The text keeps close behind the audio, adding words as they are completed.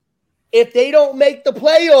If they don't make the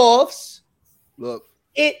playoffs, look,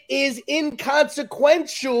 it is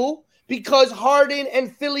inconsequential because Harden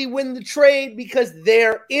and Philly win the trade because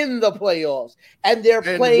they're in the playoffs and they're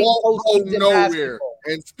playing postseason basketball.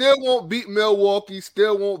 And still won't beat Milwaukee,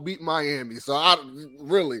 still won't beat Miami. So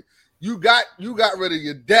you got rid of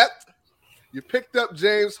your depth. You picked up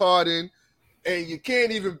James Harden, and you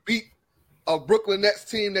can't even beat a Brooklyn Nets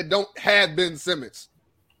team that don't have Ben Simmons.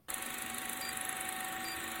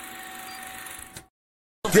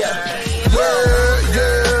 Yeah.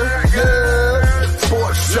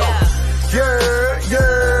 Sports show.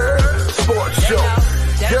 Yeah. Sports show.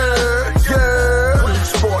 Yeah.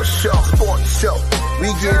 Sports show. We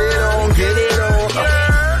get it on.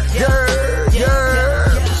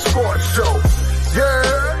 Yeah. Sports show.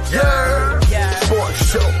 Yeah.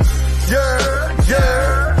 Sports show.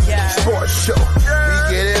 Yeah. Sports show.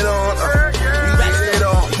 We get it on.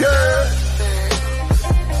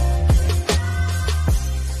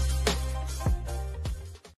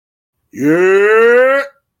 Yeah.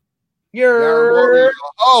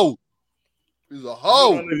 He's a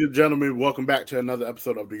hoe. Ladies and gentlemen, welcome back to another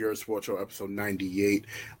episode of the Your Sports Show, episode 98.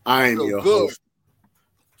 I am your host.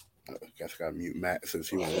 I guess I got to mute Matt since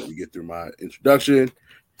he won't let me get through my introduction.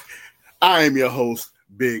 I am your host,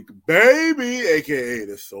 Big Baby, a.k.a.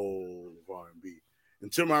 the soul of R&B.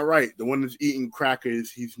 And to my right, the one that's eating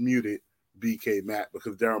crackers, he's muted, BK Matt,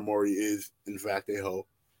 because Daryl Morey is, in fact, a hoe.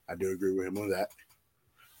 I do agree with him on that.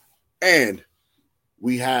 And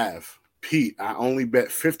we have Pete. I only bet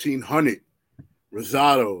 1,500.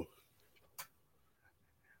 Rosado.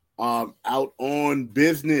 Out on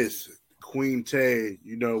business. Queen Tay.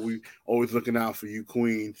 You know, we always looking out for you,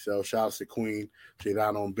 Queen. So shout out to Queen. She's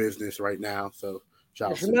out on business right now. So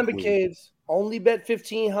shout out to remember, Queen. kids, only bet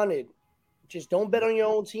 1,500. Just don't bet on your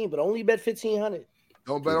own team, but only bet 1,500.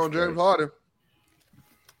 Don't bet on James Harden.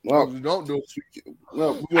 Well, you don't do it.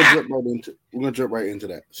 Well, we're gonna jump right into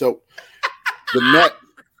that. So the net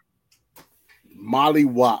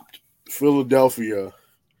molly-whopped Philadelphia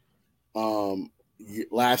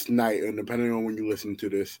last night, and depending on when you listen to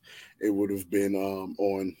this, it would have been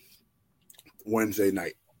on Thursday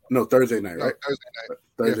night, right?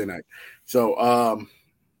 Thursday night. So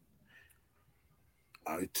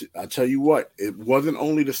I tell you what, it wasn't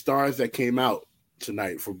only the stars that came out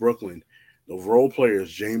tonight for Brooklyn. The role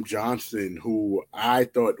players, James Johnson, who I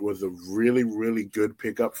thought was a really, really good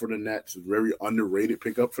pickup for the Nets, very underrated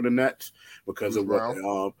pickup for the Nets because of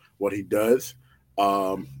what he does.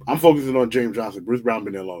 I'm focusing on James Johnson. Bruce Brown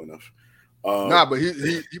been there long enough. But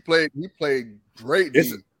he played great.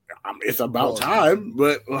 It's about time,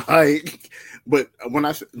 but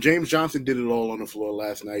when James Johnson did it all on the floor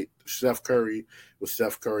last night. Steph Curry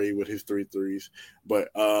with his 3 threes. But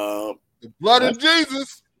the blood of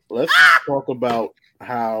Jesus. Let's talk about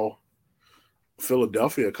how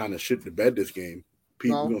Philadelphia kind of shit the bed this game.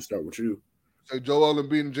 Pete, we're going to start with you. Say Joel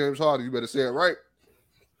Embiid and James Harden. You better say it right.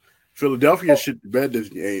 Philadelphia shit the bed this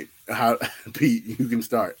game. Pete, you can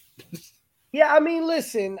start. Yeah, I mean,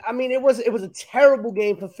 listen. I mean, it was a terrible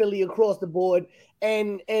game for Philly across the board,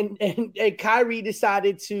 and Kyrie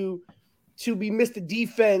decided to be Mr.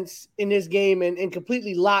 Defense in this game and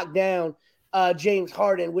completely lock down James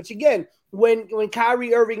Harden, which again, when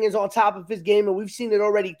Kyrie Irving is on top of his game, and we've seen it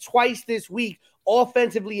already twice this week,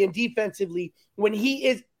 offensively and defensively, when he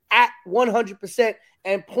is at 100%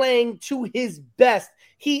 and playing to his best,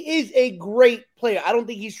 he is a great player. I don't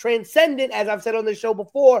think he's transcendent, as I've said on this show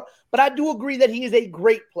before, but I do agree that he is a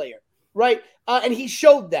great player, right? And he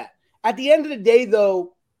showed that. At the end of the day,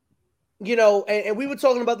 though, you know, and we were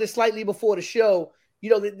talking about this slightly before the show, you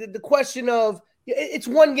know, the question of it's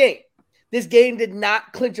one game. This game did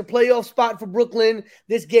not clinch a playoff spot for Brooklyn.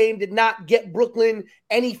 This game did not get Brooklyn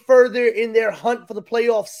any further in their hunt for the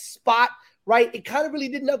playoff spot, right? It kind of really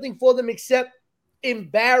did nothing for them except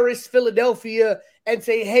embarrass Philadelphia and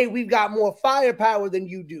say, hey, we've got more firepower than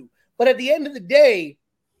you do. But at the end of the day,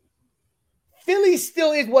 Philly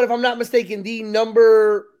still is, what, if I'm not mistaken, the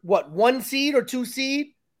number, 1 seed or 2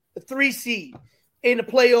 seed? The 3 seed in the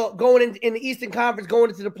playoff, going in the Eastern Conference,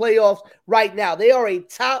 going into the playoffs right now. They are a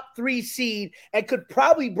top 3 seed and could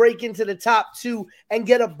probably break into the top 2 and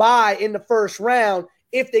get a bye in the first round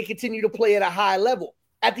if they continue to play at a high level.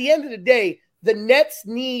 At the end of the day, the Nets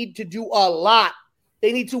need to do a lot.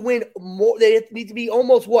 They need to win more. They need to be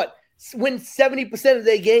almost win 70% of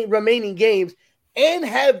their remaining games and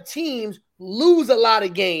have teams lose a lot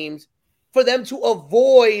of games for them to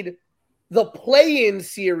avoid the play-in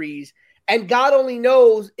series. And God only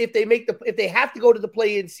knows if they have to go to the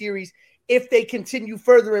play-in series, if they continue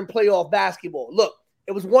further in playoff basketball. Look,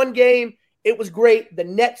 it was one game. It was great. The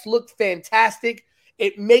Nets looked fantastic.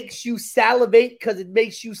 it makes you salivate because it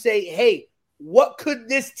makes you say, hey, what could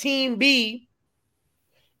this team be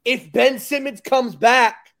if Ben Simmons comes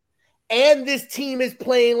back and this team is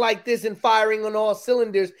playing like this and firing on all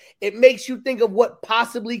cylinders? It makes you think of what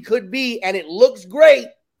possibly could be, and it looks great,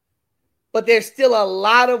 but there's still a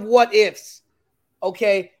lot of what ifs,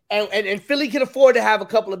 okay? And Philly can afford to have a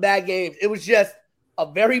couple of bad games. It was just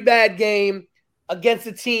a very bad game against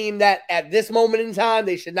a team that at this moment in time,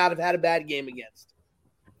 they should not have had a bad game against.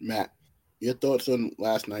 Matt, your thoughts on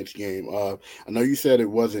last night's game? I know you said it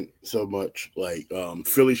wasn't so much like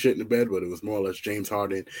Philly shit in the bed, but it was more or less James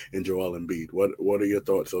Harden and Joel Embiid. What are your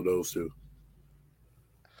thoughts on those two?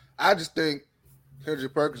 I just think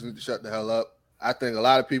Kendrick Perkins needs to shut the hell up. I think a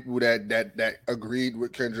lot of people that agreed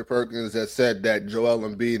with Kendrick Perkins that said that Joel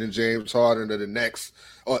Embiid and James Harden are the next,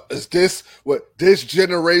 or is this what this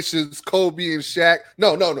generation's Kobe and Shaq?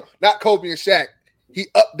 No, not Kobe and Shaq. He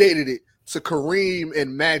updated it to Kareem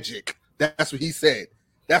and Magic. That's what he said.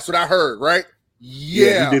 That's what I heard, right?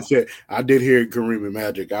 Yeah, he did say. I did hear Kareem and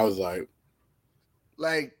Magic. I was like,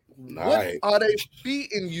 what are they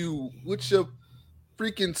beating you with your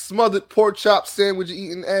freaking smothered pork chop sandwich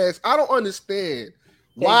eating ass? I don't understand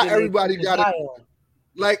why everybody got it.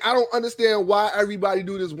 Like, I don't understand why everybody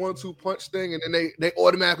do this 1-2 punch thing and then they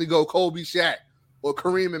automatically go Kobe, Shaq, or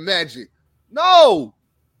Kareem and Magic. No,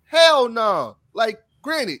 hell no. Like,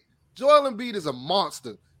 granted, Joel Embiid is a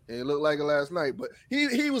monster. And it looked like it last night, but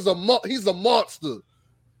he's a monster.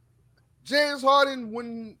 James Harden,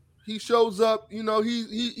 when he shows up, you know,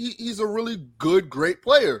 he's a really good, great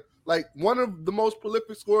player. Like one of the most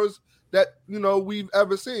prolific scorers that, you know, we've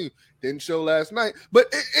ever seen. Didn't show last night,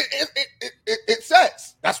 but it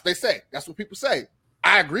says. That's what they say. That's what people say.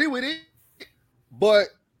 I agree with it, but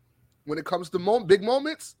when it comes to big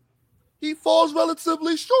moments, he falls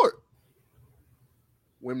relatively short.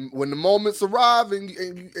 When the moments arrive and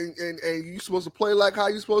you're supposed to play like how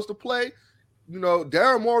you're supposed to play, you know,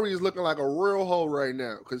 Daryl Morey is looking like a real hoe right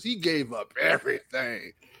now because he gave up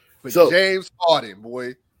everything for James Harden,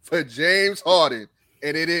 boy. For James Harden,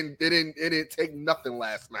 and it didn't take nothing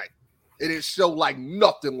last night. It didn't show like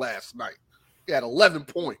nothing last night. He had 11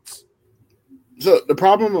 points. So the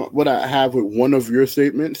problem what I have with one of your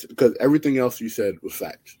statements, because everything else you said was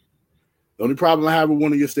facts. The only problem I have with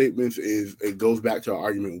one of your statements is it goes back to an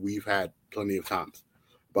argument we've had plenty of times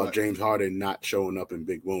about James Harden not showing up in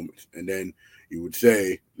big moments. And then you would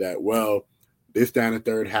say that, well, this, that, and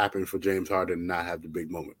third happened for James Harden to not have the big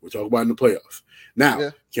moment. We'll talk about it in the playoffs.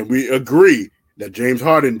 Now, Can we agree that James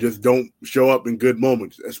Harden just don't show up in good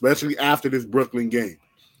moments, especially after this Brooklyn game?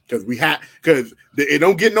 Because it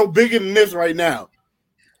don't get no bigger than this right now.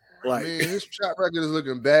 Like, I mean, his track record is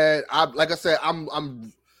looking bad. Like I said,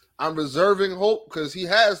 I'm reserving hope because he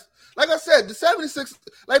has, like I said, the 76,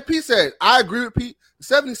 like Pete said, I agree with Pete. The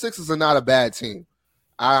 76ers are not a bad team.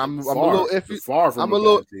 I'm a little iffy. Far from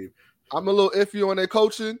a bad team. I'm a little iffy on their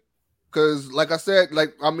coaching because, like I said,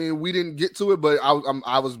 we didn't get to it, but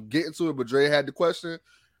I was getting to it, but Dre had the question.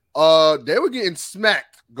 They were getting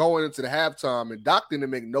smacked going into the halftime, and Doc didn't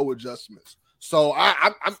make no adjustments. So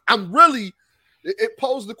I'm really, it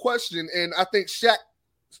posed the question, and I think Shaq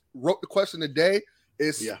wrote the question today.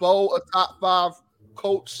 Is Spo a top 5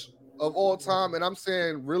 coach of all time? And I'm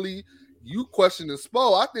saying, really, you questioning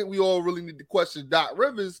Spo. I think we all really need to question Doc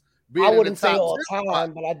Rivers. I wouldn't say all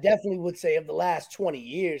time, but I definitely would say of the last 20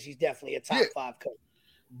 years, he's definitely a top 5 coach.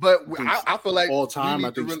 But I feel like all time,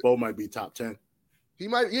 I think Spo might be top 10. He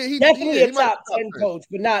might, he definitely a top 10 coach,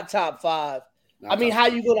 but not top 5. I mean, how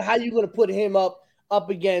you gonna put him up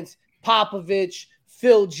against Popovich,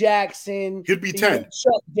 Phil Jackson? He'd be 10.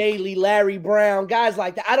 Chuck Daly, Larry Brown, guys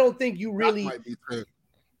like that. I don't think you really. Might be 10.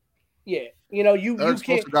 Yeah, you know you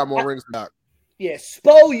can't. Got more rings than Doc. Yeah,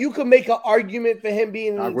 Spo, you can make an argument for him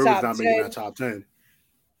being in the top 10. Making that top 10.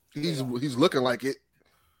 He's looking like it.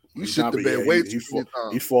 You should have been way too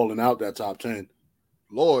He's falling out that top 10.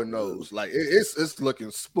 Lord knows, like it's looking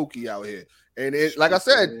spooky out here. And it, like I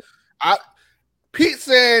said, Pete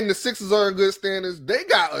saying the Sixers are in good standings. They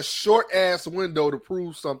got a short ass window to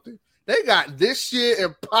prove something. They got this year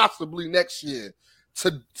and possibly next year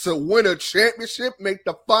to win a championship, make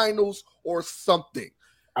the finals or something.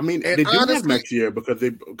 I mean, and they do have next year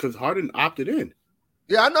because Harden opted in.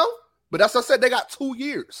 Yeah, I know, but that's what I said. They got 2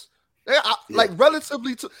 years. Like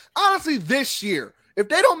relatively honestly, this year. If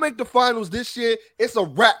they don't make the finals this year, it's a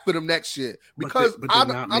wrap for them next year. Because but they're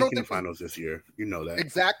not making the finals this year. You know that.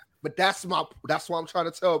 Exactly. But that's why I'm trying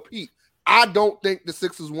to tell Pete. I don't think the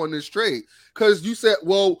Sixers won this trade. Because you said,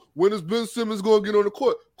 well, when is Ben Simmons going to get on the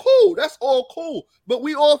court? Cool. That's all cool. But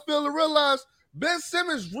we all feel and realize Ben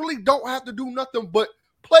Simmons really don't have to do nothing but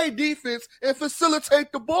play defense, and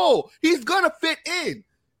facilitate the ball. He's going to fit in.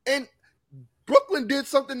 And Brooklyn did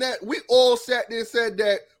something that we all sat there and said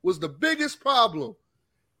that was the biggest problem.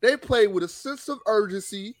 They played with a sense of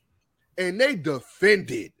urgency, and they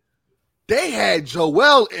defended. They had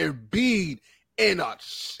Joel Embiid in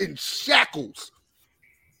shackles.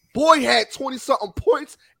 Boy had 20-something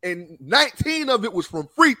points, and 19 of it was from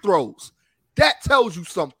free throws. That tells you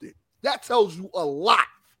something. That tells you a lot.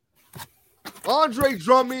 Andre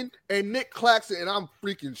Drummond and Nick Claxton, and I'm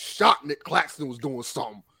freaking shocked Nick Claxton was doing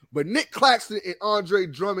something. But Nick Claxton and Andre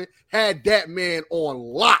Drummond had that man on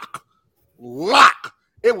lock. Lock.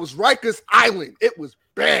 It was Rikers Island. It was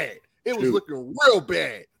bad. It was looking real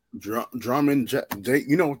bad. Drummond,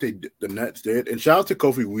 you know what the Nets did? And shout out to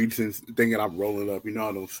Kofi Weedson thinking I'm rolling up. You know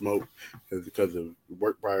I don't smoke because of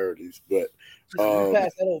work priorities. But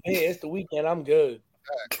pass that over here. It's the weekend. I'm good.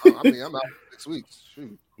 I mean, I'm out 6 weeks.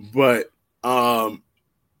 Shoot. But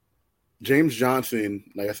James Johnson,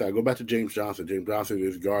 like I said, I go back to James Johnson. James Johnson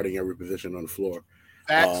is guarding every position on the floor.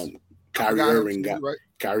 Kyrie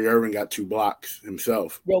Irving got 2 blocks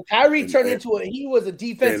himself. Bro, Kyrie turned into he was a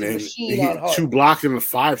defensive machine on hard. 2 blocks and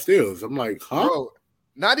 5 steals. I'm like, huh? Bro,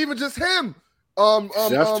 not even just him.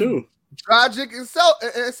 Seth too. Dragic and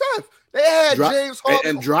Seth. They had James Harden.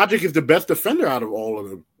 And Dragic is the best defender out of all of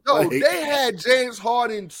them. No, they had James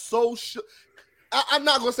Harden so I'm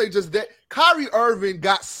not going to say just that. Kyrie Irving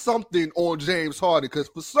got something on James Harden because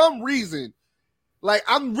for some reason, like,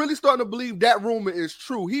 I'm really starting to believe that rumor is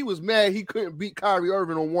true. He was mad he couldn't beat Kyrie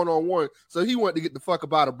Irving on one-on-one, so he wanted to get the fuck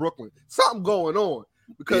up out of Brooklyn. Something going on.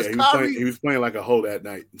 Because he was playing like a hole that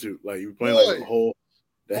night, too. Like, he was playing like a hole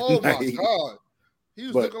that night. Oh, my God. He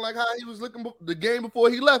was looking like how he was looking the game before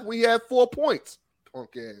he left when he had 4 points.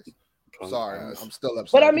 Punk ass. Sorry, I'm still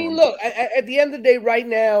upset. But, I mean, look, at the end of the day right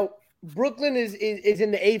now, Brooklyn is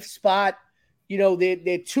in the 8th spot. You know,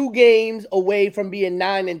 they're 2 games away from being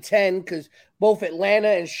 9 and 10 because both Atlanta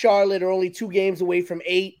and Charlotte are only 2 games away from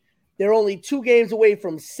 8. They're only 2 games away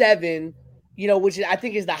from 7, you know, which I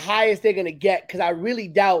think is the highest they're going to get because I really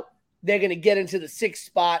doubt they're going to get into the 6th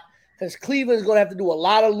spot because Cleveland's going to have to do a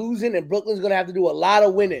lot of losing and Brooklyn's going to have to do a lot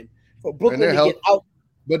of winning for Brooklyn to get out.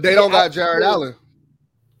 But they don't got Jared Allen.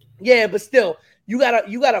 Yeah, but still, you got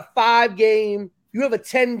a 5-game, you have a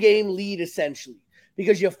 10-game lead essentially.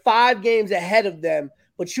 Because you're 5 games ahead of them,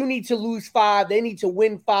 but you need to lose 5. They need to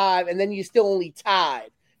win 5, and then you're still only tied,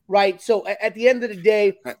 right? So at the end of the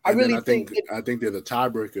day, I think they're the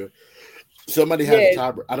tiebreaker. Somebody has a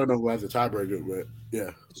tiebreaker. I don't know who has a tiebreaker, but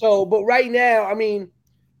yeah. So, but right now, I mean,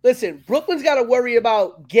 listen, Brooklyn's got to worry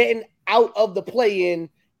about getting out of the play-in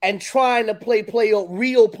and trying to play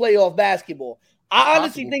real playoff basketball. I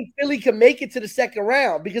honestly think Philly can make it to the 2nd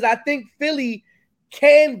round because I think Philly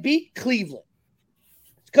can beat Cleveland.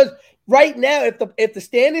 Because right now, if the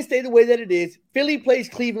standings stay the way that it is, Philly plays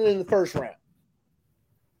Cleveland in the 1st round.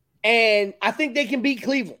 And I think they can beat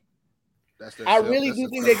Cleveland. I really do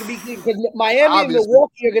think they can beat Cleveland. Because Miami and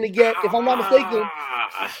Milwaukee are going to get, if I'm not mistaken,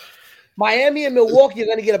 Miami and Milwaukee are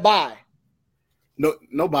going to get a bye.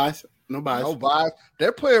 No buys. No buys.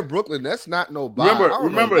 They're playing Brooklyn. That's not no buy.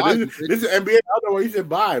 Remember, this is NBA. I don't know why you said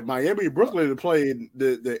buy. Miami and Brooklyn are playing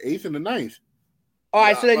the 8th and the 9th. All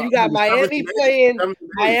right, so then you got Miami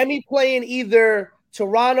playing either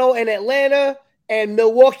Toronto and Atlanta, and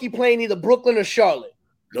Milwaukee playing either Brooklyn or Charlotte.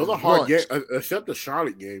 Those are hard games, except the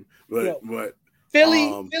Charlotte game. But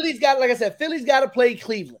Philly's got, like I said, Philly's got to play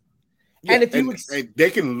Cleveland. Yeah, and if they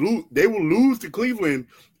can lose, they will lose to Cleveland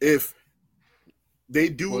if they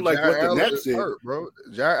do like Jared what the Nets did. Hurt, bro.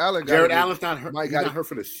 Jared Allen's not hurt. He's not hurt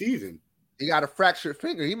for the season. He got a fractured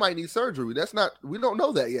finger. He might need surgery. We don't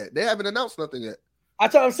know that yet. They haven't announced nothing yet.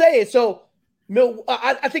 That's what I'm saying. So,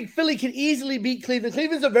 I think Philly can easily beat Cleveland.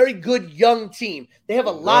 Cleveland's a very good young team. They have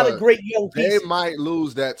a lot of great young pieces. They might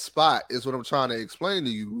lose that spot, is what I'm trying to explain to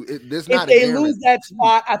you. If they lose that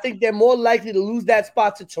spot, I think they're more likely to lose that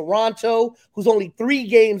spot to Toronto, who's only 3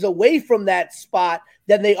 games away from that spot,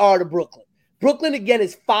 than they are to Brooklyn. Brooklyn, again,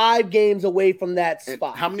 is 5 games away from that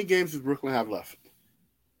spot. And how many games does Brooklyn have left?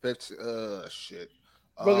 That's shit.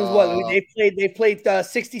 Brooklyn's what? They played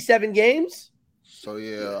 67 games? So,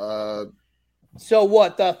 yeah. So,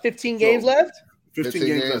 what? 15 games left? 15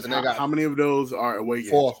 games left. How many of those are away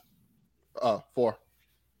games? 4. 4.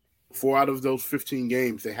 4 out of those 15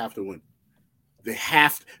 games, they have to win.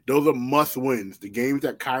 Those are must wins. The games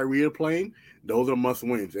that Kyrie are playing, those are must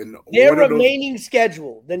wins. And their remaining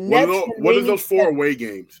schedule. The Nets. What are those 4 away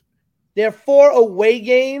games? Their 4 away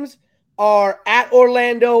games are at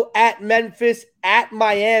Orlando, at Memphis, at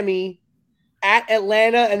Miami, at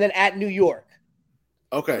Atlanta, and then at New York.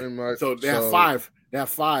 Okay, so they have 5. They have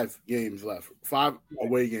 5 games left, 5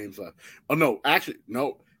 away games left. Oh no, actually,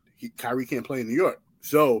 no. Kyrie can't play in New York,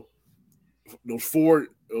 so those four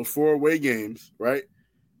away games, right?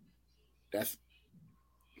 That's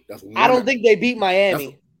one. I don't think they beat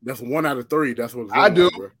Miami. That's 1 out of 3. That's what I do.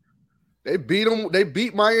 Bro. They beat them. They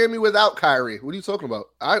beat Miami without Kyrie. What are you talking about?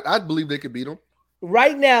 I believe they could beat them.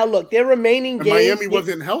 Right now, look, their remaining games. Miami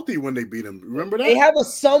wasn't healthy when they beat them. Remember that? They have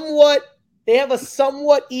a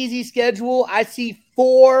somewhat easy schedule. I see 3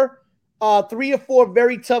 or 4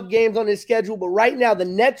 very tough games on this schedule. But right now, the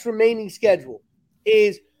next remaining schedule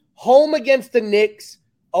is home against the Knicks,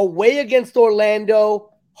 away against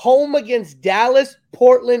Orlando, home against Dallas,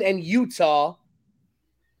 Portland, and Utah,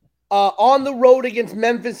 on the road against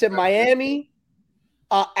Memphis and Miami,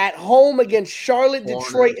 at home against Charlotte,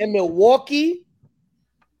 Detroit, and Milwaukee,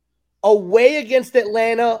 away against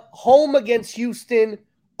Atlanta, home against Houston,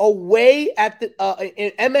 away at the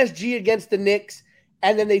in MSG against the Knicks,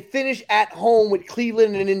 and then they finish at home with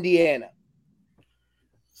Cleveland and Indiana.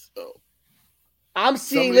 So I'm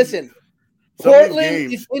seeing,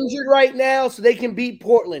 Portland is injured right now, so they can beat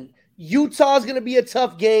Portland. Utah's going to be a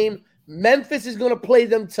tough game. Memphis is going to play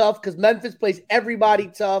them tough because Memphis plays everybody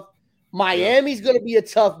tough. Miami's going to be a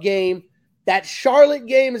tough game. That Charlotte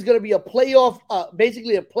game is going to be a playoff,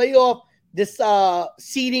 basically a playoff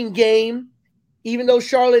seeding game. Even though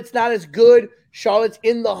Charlotte's not as good, Charlotte's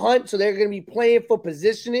in the hunt, so they're going to be playing for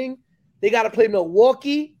positioning. They got to play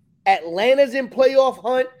Milwaukee. Atlanta's in playoff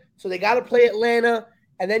hunt, so they got to play Atlanta.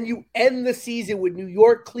 And then you end the season with New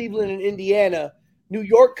York, Cleveland, and Indiana. New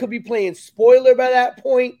York could be playing spoiler by that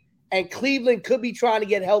point, and Cleveland could be trying to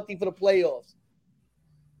get healthy for the playoffs.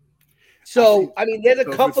 So, there's a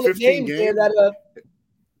couple of games there that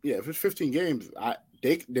yeah, if it's 15 games,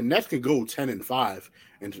 the Nets could go 10-5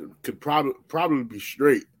 and could probably be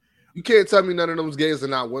straight. You can't tell me none of those games are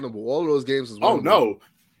not winnable. All of those games is winnable. Oh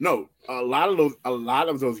no. A lot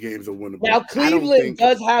of those games are winnable. Now Cleveland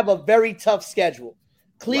does have a very tough schedule.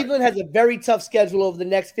 Cleveland has a very tough schedule over the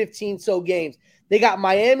next 15 so games. They got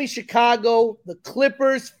Miami, Chicago, the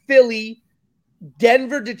Clippers, Philly,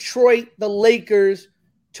 Denver, Detroit, the Lakers,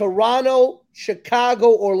 Toronto,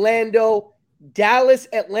 Chicago, Orlando, Dallas,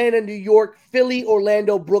 Atlanta, New York, Philly,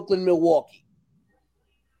 Orlando, Brooklyn, Milwaukee.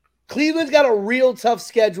 Cleveland's got a real tough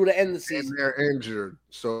schedule to end the season. And they're injured.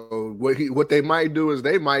 So what they might do is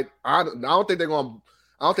I don't think they're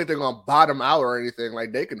gonna bottom out or anything.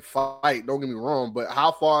 Like, they can fight, don't get me wrong, but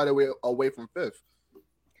how far are they away from 5th?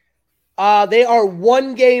 They are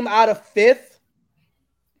 1 game out of 5th.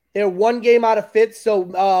 They're 1 game out of 5th. So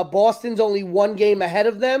Boston's only 1 game ahead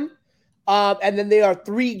of them. And then they are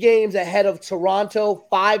 3 games ahead of Toronto,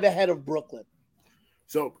 5 ahead of Brooklyn.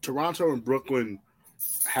 So Toronto and Brooklyn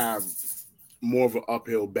have more of an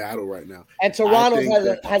uphill battle right now. And Toronto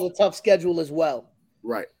has a tough schedule as well.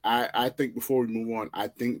 Right. I think before we move on, I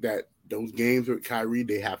think that those games with Kyrie,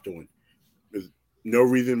 they have to win. There's no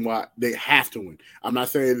reason why they have to win. I'm not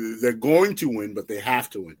saying they're going to win, but they have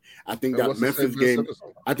to win. I think that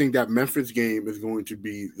Memphis game is going to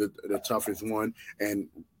be the toughest one. And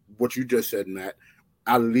what you just said, Matt,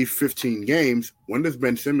 out of these 15 games, when does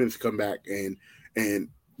Ben Simmons come back and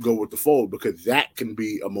go with the fold? Because that can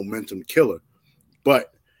be a momentum killer.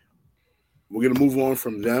 But we're going to move on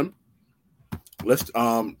from them. Let's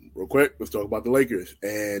real quick, let's talk about the Lakers.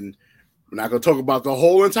 And we're not going to talk about the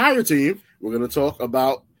whole entire team. We're going to talk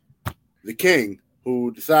about the King,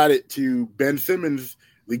 who decided to Ben Simmons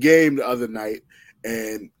the game the other night.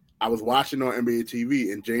 And I was watching on NBA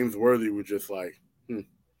TV, and James Worthy was just like,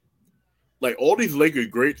 Like, all these Lakers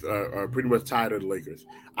greats are pretty much tired of the Lakers.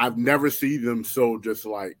 I've never seen them so just,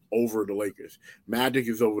 like, over the Lakers. Magic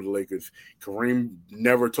is over the Lakers. Kareem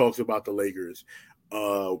never talks about the Lakers.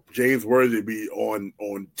 James Worthy be on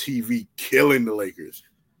TV killing the Lakers.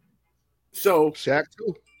 So Shaq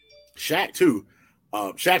too.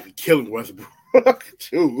 Shaq be killing Westbrook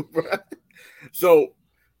too. So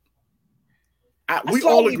we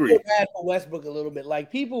all agree. Feel bad for Westbrook a little bit. Like,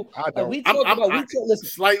 people, we talk about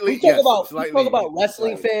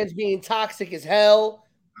wrestling fans being toxic as hell,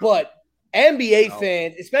 but NBA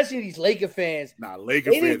fans, especially these Laker fans,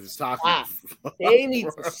 Laker fans is toxic. They need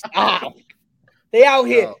to stop. They out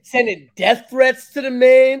here sending death threats to the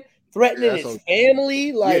man, threatening his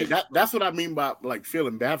family. Like, that's what I mean by, like,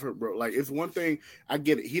 feeling bad for, bro. Like, it's one thing, I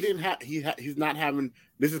get it. He's not having.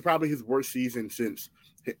 This is probably his worst season since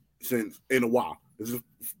in a while. This is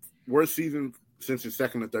worst season since his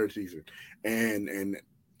second or third season, and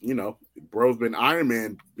you know, bro's been Iron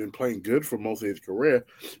Man, been playing good for most of his career,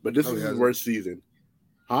 but this is his worst season,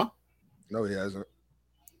 huh? No, he hasn't.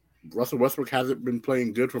 Russell Westbrook hasn't been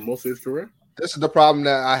playing good for most of his career. This is the problem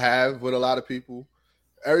that I have with a lot of people.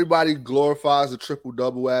 everybody glorifies the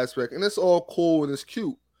triple-double aspect, and it's all cool and it's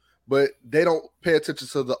cute, but they don't pay attention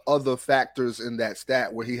to the other factors in that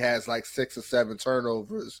stat where he has like 6 or 7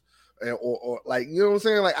 turnovers, or like, you know what I'm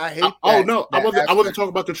saying? Like, I hate that. Oh, no, I wasn't talking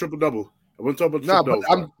about the triple-double. I wasn't talking about the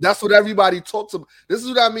triple-double. That's what everybody talks about. This is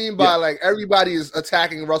what I mean by like everybody is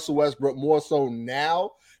attacking Russell Westbrook more so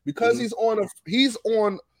now because he's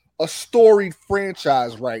on a storied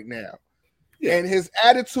franchise right now. Yeah. And his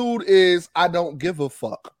attitude is, I don't give a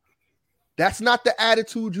fuck. That's not the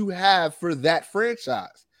attitude you have for that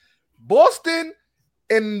franchise. Boston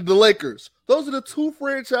and the Lakers, those are the 2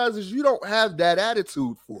 franchises you don't have that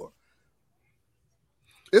attitude for.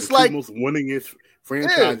 It's the like most winningest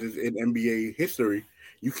franchises in NBA history.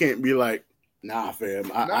 You can't be like, nah,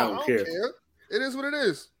 fam, I don't care. It is what it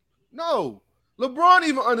is. No. LeBron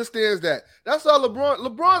even understands that. That's all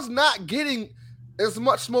LeBron's not getting as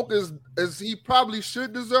much smoke as he probably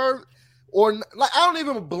should deserve. Or like, I don't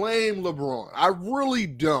even blame LeBron. I really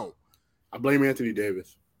don't. I blame Anthony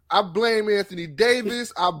Davis. I blame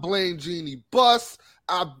Jeannie Buss.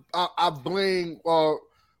 I blame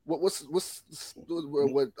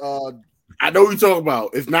I know what you're talking about.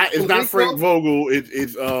 It's not Frank Vogel.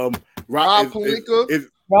 It's Rob Pelinka. It's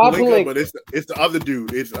Rob Pelinka, but it's the other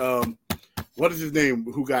dude. It's what is his name?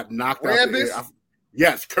 Who got knocked out?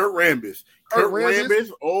 Yes, Kurt Rambis. Kurt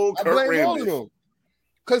Rambis. All of them.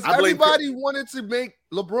 Because everybody wanted to make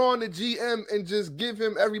LeBron the GM and just give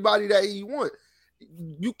him everybody that he wants.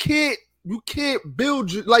 You can't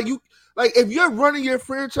build if you're running your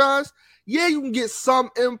franchise, yeah, you can get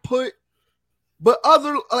some input, but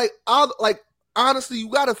honestly, you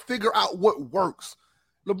got to figure out what works.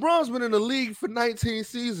 LeBron's been in the league for 19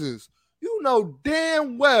 seasons. You know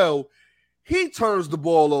damn well he turns the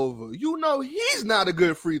ball over. You know he's not a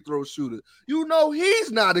good free throw shooter. You know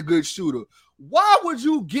he's not a good shooter. Why would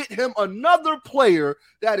you get him another player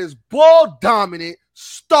that is ball dominant,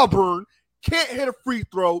 stubborn, can't hit a free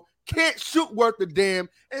throw, can't shoot worth a damn,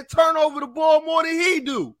 and turn over the ball more than he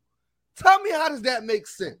do? Tell me, how does that make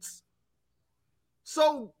sense?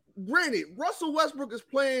 So, granted, Russell Westbrook is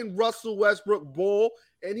playing Russell Westbrook ball,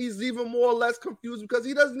 and he's even more or less confused because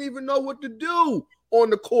he doesn't even know what to do on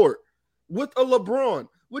the court with a LeBron,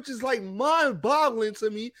 which is like mind-boggling to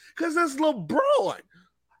me because it's LeBron.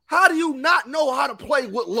 How do you not know how to play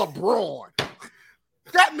with LeBron?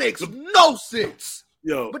 That makes no sense.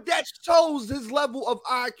 Yo. But that shows his level of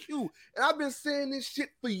IQ. And I've been saying this shit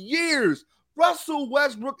for years. Russell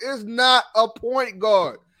Westbrook is not a point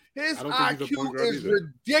guard. His IQ is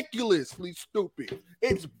ridiculously stupid.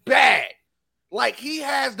 It's bad. Like, he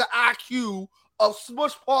has the IQ of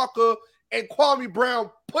Smush Parker and Kwame Brown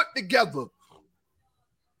put together.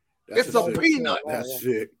 It's a peanut. That's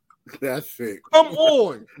sick. That's sick. Come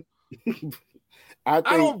on. I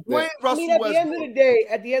don't blame Russell Westbrook. At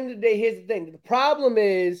the end of the day, here's the thing. The problem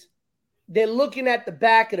is they're looking at the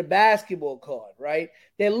back of the basketball card, right?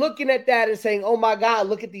 They're looking at that and saying, oh, my God,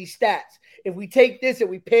 look at these stats. If we take this and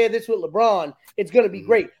we pair this with LeBron, it's going to be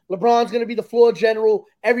great. LeBron's going to be the floor general.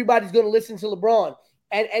 Everybody's going to listen to LeBron.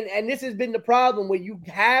 And this has been the problem where you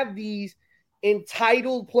have these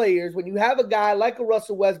entitled players, when you have a guy like a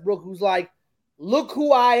Russell Westbrook who's like, look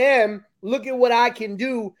who I am, look at what I can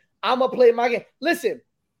do, I'm going to play my game. Listen,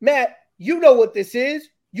 Matt, you know what this is.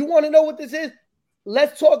 You want to know what this is?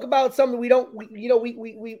 Let's talk about something we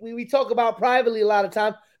talk about privately a lot of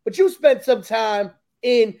times, but you spent some time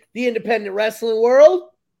in the independent wrestling world,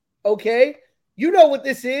 okay? You know what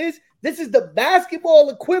this is. This is the basketball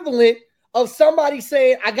equivalent of somebody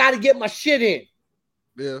saying, I got to get my shit in.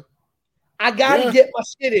 Yeah. I got to get my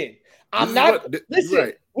shit in. Listen,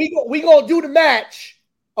 right. we going to do the match,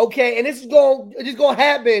 okay? And this is going to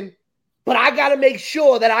happen, but I got to make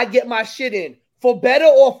sure that I get my shit in for better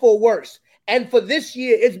or for worse. And for this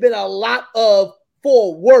year, it's been a lot of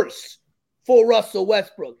for worse for Russell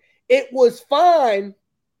Westbrook. It was fine,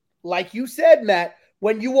 like you said, Matt,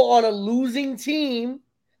 when you were on a losing team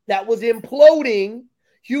that was imploding.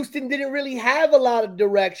 Houston didn't really have a lot of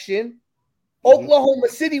direction. Oklahoma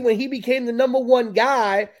City, when he became the number one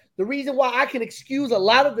guy, the reason why I can excuse a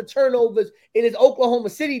lot of the turnovers in his Oklahoma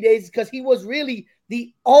City days is because he was really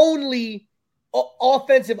the only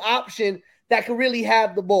offensive option that could really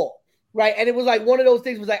have the ball, right? And it was like one of those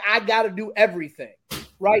things was like, I got to do everything,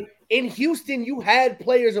 right? In Houston, you had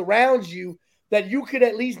players around you that you could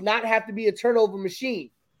at least not have to be a turnover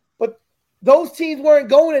machine. But those teams weren't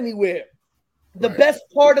going anywhere. The best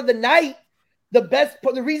part of the night,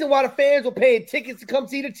 the reason why the fans were paying tickets to come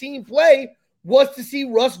see the team play was to see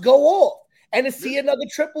Russ go off and to see another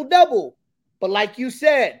triple-double. But like you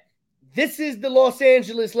said, this is the Los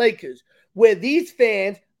Angeles Lakers, where these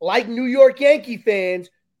fans like New York Yankee fans,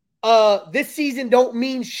 this season don't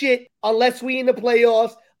mean shit unless we in the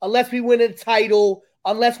playoffs, unless we win a title,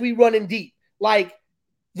 unless we running deep. Like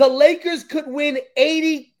the Lakers could win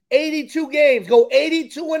 82 games, go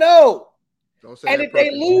 82-0. And if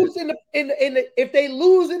they lose if they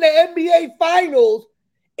lose in the NBA Finals,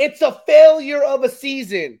 it's a failure of a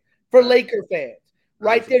season for Laker fans,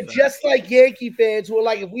 right? They're just like Yankee fans who are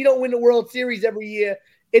like, if we don't win the World Series every year,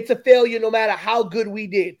 it's a failure no matter how good we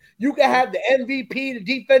did. You can have the MVP, the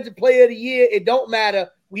Defensive Player of the Year. It don't matter.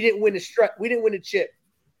 We didn't win we didn't win the chip.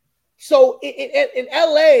 So in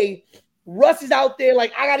LA, Russ is out there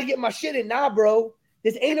like, I got to get my shit in. Nah, bro.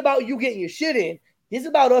 This ain't about you getting your shit in. This is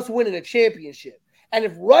about us winning a championship. And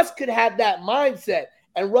if Russ could have that mindset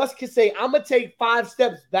and Russ could say, I'm going to take 5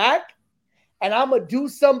 steps back and I'm going to do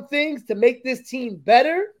some things to make this team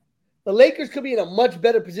better, the Lakers could be in a much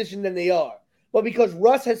better position than they are. But because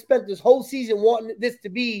Russ has spent this whole season wanting this to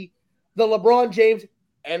be the LeBron James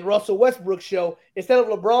and Russell Westbrook show, instead of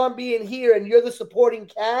LeBron being here and you're the supporting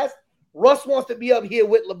cast, Russ wants to be up here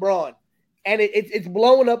with LeBron. And it's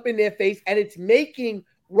blowing up in their face, and it's making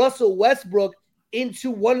Russell Westbrook into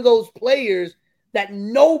one of those players that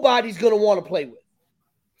nobody's going to want to play with.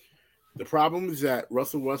 The problem is that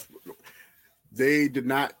Russell Westbrook, they did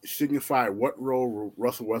not signify what role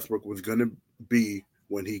Russell Westbrook was going to be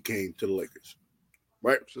when he came to the Lakers,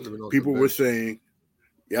 right? People were saying,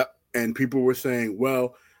 yep, and people were saying,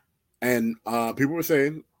 well, and people were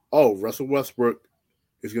saying, oh, Russell Westbrook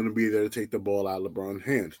is going to be there to take the ball out of LeBron's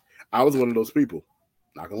hands. I was one of those people,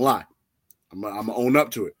 not going to lie. I'm going to own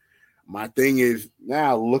up to it. My thing is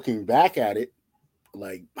now looking back at it,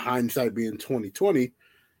 like hindsight being 2020,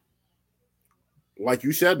 like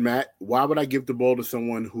you said, Matt, why would I give the ball to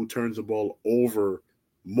someone who turns the ball over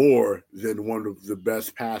more than one of the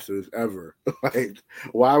best passers ever? Like,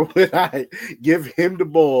 why would I give him the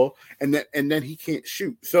ball and then he can't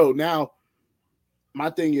shoot? So now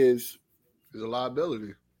my thing is, he's a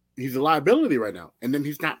liability. He's a liability right now. And then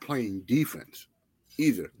he's not playing defense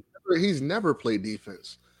either. He's never played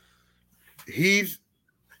defense. He's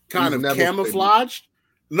kind of camouflaged.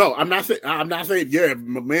 No, I'm not saying, yeah,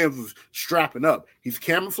 my man was strapping up. He's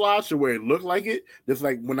camouflaged to where it looked like it. Just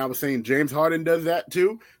like when I was saying James Harden does that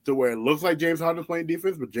too, to where it looks like James Harden's playing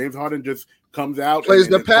defense, but James Harden just comes out. Plays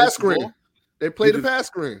the pass screen. They play the pass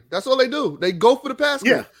screen. That's all they do. They go for the pass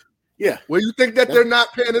screen. Yeah. Where you think that they're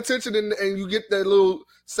not paying attention and you get that little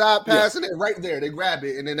side pass and then right there, they grab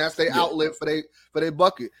it and then that's their outlet for their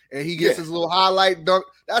bucket. And he gets his little highlight dunk.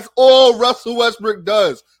 That's all Russell Westbrook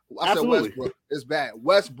does. I said Westbrook. It's bad.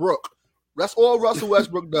 Westbrook. That's all Russell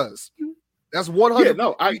Westbrook does. That's 100. Yeah,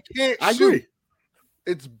 no, I agree.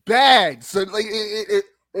 It's bad. So like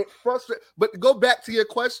it frustrates. But go back to your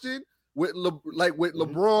question with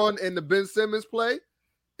LeBron and the Ben Simmons play.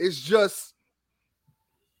 It's just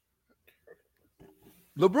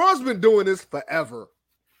LeBron's been doing this forever.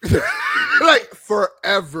 Like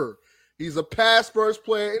forever. He's a pass first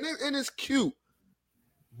player, and it's cute.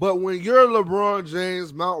 But when you're LeBron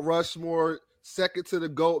James, Mount Rushmore, second to the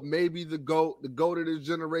GOAT, maybe the GOAT of this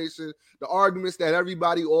generation, the arguments that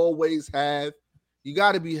everybody always have, you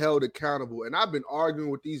got to be held accountable. And I've been arguing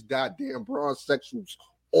with these goddamn bronzexuals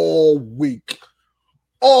all week.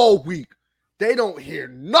 All week. They don't hear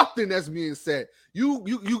nothing that's being said. You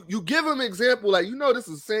give them an example, like, this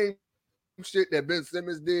is the same shit that Ben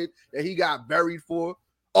Simmons did that he got buried for.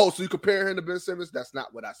 Oh, so you compare him to Ben Simmons? That's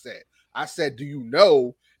not what I said. I said, do you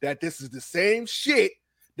know that this is the same shit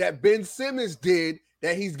that Ben Simmons did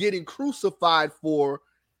that he's getting crucified for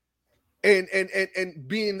and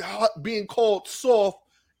being called soft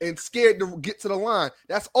and scared to get to the line?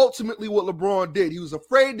 That's ultimately what LeBron did. He was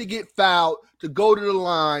afraid to get fouled, to go to the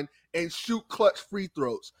line and shoot clutch free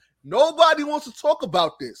throws. Nobody wants to talk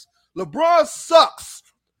about this. LeBron sucks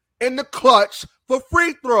in the clutch for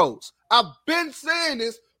free throws. I've been saying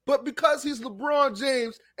this, but because he's LeBron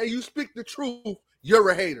James and you speak the truth, you're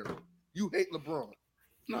a hater. You hate LeBron.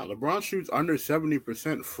 No, LeBron shoots under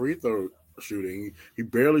 70% free throw shooting. He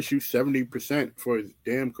barely shoots 70% for his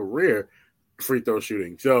damn career free throw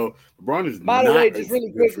shooting. So LeBron is by the way, just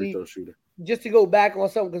really quickly, free throw shooter. Just to go back on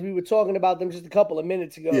something because we were talking about them just a couple of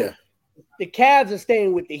minutes ago. Yeah. The Cavs are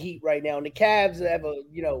staying with the Heat right now, and the Cavs have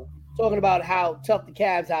talking about how tough the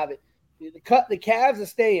Cavs have it. The Cavs are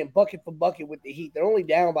staying bucket for bucket with the Heat. They're only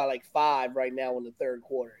down by like 5 right now in the third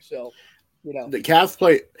quarter. So, the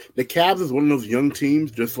Cavs is one of those young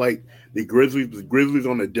teams, just like the Grizzlies. The Grizzlies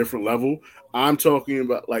on a different level. I'm talking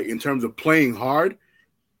about like in terms of playing hard.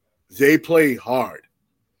 They play hard.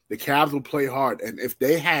 The Cavs will play hard, and if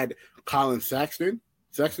they had Colin Sexton,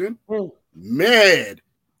 man,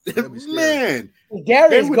 Man,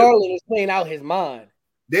 Darius Garland is playing out his mind.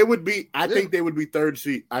 They would be. I think they would be third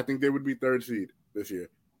seed. I think they would be third seed this year.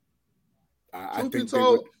 I think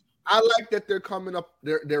so. I like that they're coming up.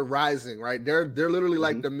 They're rising, right? They're literally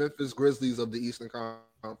like the Memphis Grizzlies of the Eastern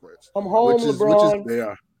Conference. Come home, LeBron. They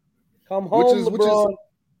are. Come home, LeBron.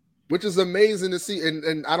 Which is amazing to see.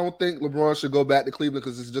 And I don't think LeBron should go back to Cleveland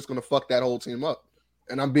because it's just going to fuck that whole team up.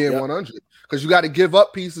 And I'm being 100 because you got to give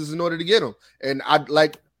up pieces in order to get them. And I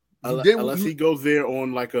like unless he goes there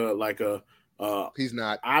on like a. He's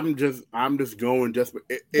not. I'm just going just.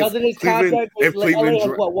 Doesn't his contract with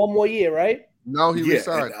Cleveland one more year, right? No, he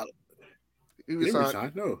resigned. He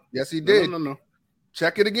resigned. No. Yes, he did. No.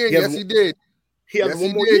 Check it again. Yes, he did. He has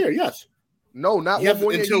one more year. Yes. No, not one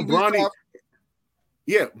more year. Until Bronny.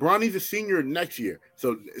 Yeah, Bronny's a senior next year.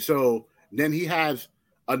 So then he has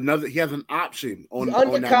another. He has an option on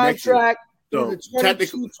under on that contract next year. through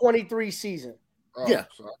the 22-23 season. Oh, yeah.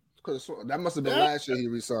 So that must have been last year he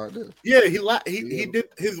resigned. Yeah, he did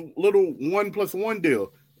his little 1+1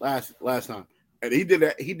 deal last time. And he did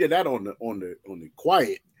that on the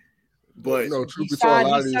quiet. But no, he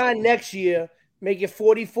signed next year, making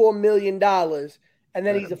 $44 million, and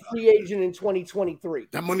then he's a free agent in 2023.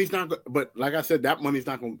 That money's not good. But like I said, that money's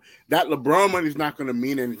not going. That LeBron money's not going to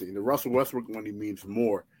mean anything. The Russell Westbrook money means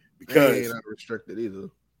more because he ain't unrestricted either.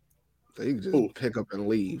 So he can just pick up and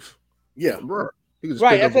leave. Yeah, bro.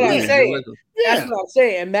 Right, that's what I'm saying. That's what I'm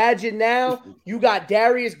saying. Imagine now you got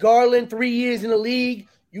Darius Garland 3 years in the league.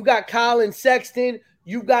 You got Colin Sexton.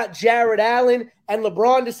 You got Jared Allen. And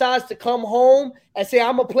LeBron decides to come home and say,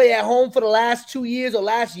 I'm going to play at home for the last 2 years or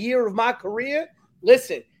last year of my career.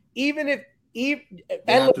 Listen, even if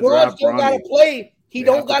LeBron still got to play, he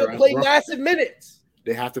don't got to play massive minutes.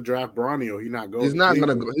 They have to draft Bronny or he's not going. He's not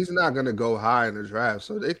going to go high in the draft,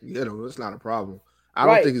 so they can get him. It's not a problem. I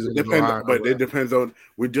don't think he's going to go high. But it depends on.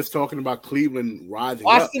 We're just talking about Cleveland rising.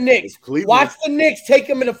 Watch the Knicks. Watch the Knicks take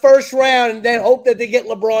him in the first round and then hope that they get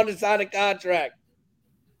LeBron to sign a contract.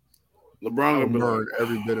 LeBron will burn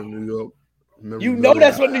every bit of New York. You know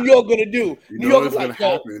that's what New York gonna do. New York is like,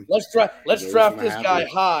 happen. Let's draft this guy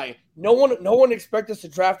high. No one expects us to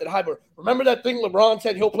draft it high. But remember that thing LeBron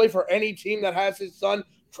said he'll play for any team that has his son.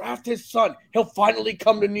 Draft his son. He'll finally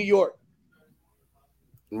come to New York.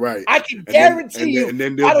 Right. I can guarantee you. And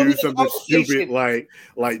then they'll do something stupid like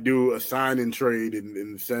do a sign and trade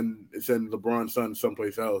and send LeBron's son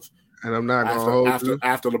someplace else. And I'm not going to hold you.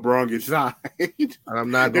 After LeBron gets signed. And I'm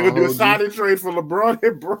not going to do a sign and trade for LeBron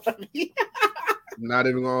and Bronny. I'm not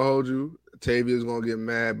even going to hold you. Tavia's going to get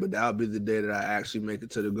mad, but that'll be the day that I actually make it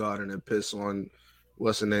to the Garden and piss on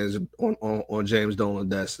what's the name on James Dolan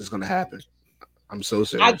desk. It's going to happen. I'm so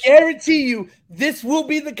serious. I guarantee you this will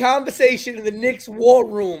be the conversation in the Knicks war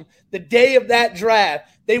room the day of that draft.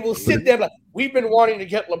 They will sit there like, we've been wanting to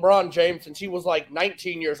get LeBron James since he was like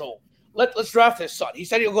 19 years old. Let's draft his son. He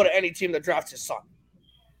said he'll go to any team that drafts his son.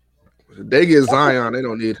 If they get Zion, they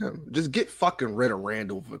don't need him. Just get fucking rid of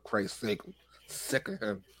Randall for Christ's sake. I'm sick of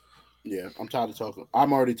him. Yeah, I'm tired of talking.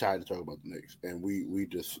 I'm already tired of talking about the Knicks, and we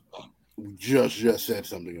just said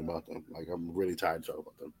something about them. Like I'm really tired of talking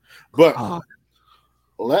about them. But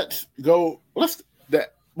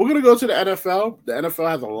we're gonna go to the NFL. The NFL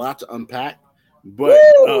has a lot to unpack, but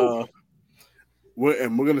we're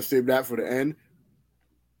gonna save that for the end.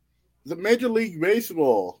 The Major League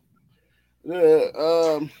Baseball,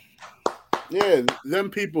 them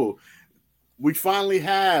people. We finally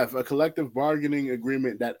have a collective bargaining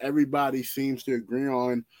agreement that everybody seems to agree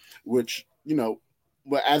on, which,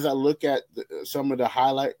 but as I look at some of the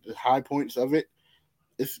high points of it,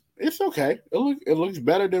 it's okay. It looks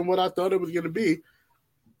better than what I thought it was going to be.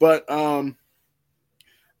 But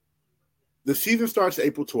the season starts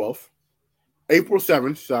April 7th.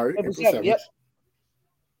 Yep.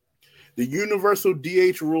 The universal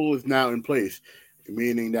DH rule is now in place,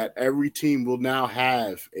 meaning that every team will now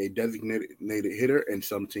have a designated hitter, and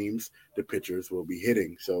some teams, the pitchers, will be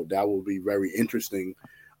hitting. So that will be very interesting,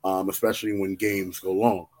 especially when games go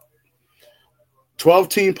long.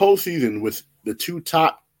 12-team postseason with the two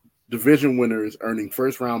top division winners earning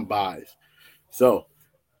first-round buys. So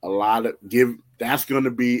that's going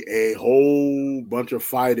to be a whole bunch of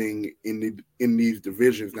fighting in these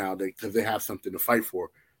divisions now because they have something to fight for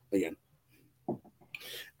again.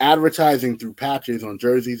 Advertising through patches on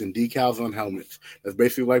jerseys and decals on helmets. That's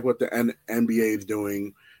basically like what the NBA is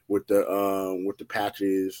doing with the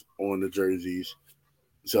patches on the jerseys.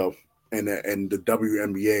 So and the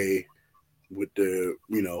WNBA with the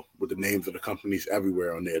names of the companies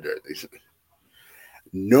everywhere on their jerseys.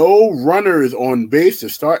 No runners on base to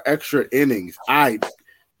start extra innings. I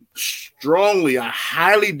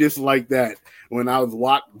highly dislike that when I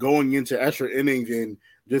was going into extra innings and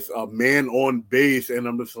just a man on base, and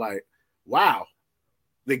I'm just like, wow,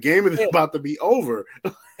 the game is about to be over.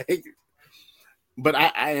 But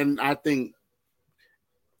I think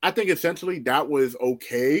essentially that was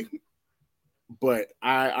okay. But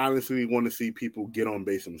I honestly want to see people get on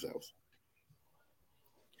base themselves.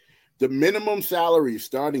 The minimum salary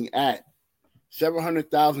starting at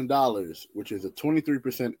 $700,000, which is a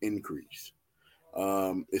 23% increase.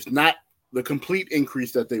 It's not the complete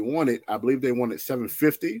increase that they wanted. I believe they wanted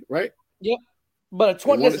 $750,000, right? Yep. But a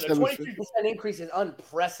 23% increase is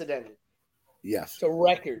unprecedented. Yes. It's a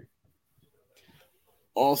record.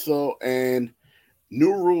 Also, and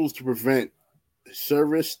new rules to prevent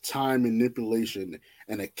service time manipulation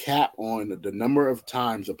and a cap on the number of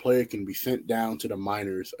times a player can be sent down to the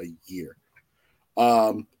minors a year.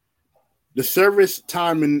 The service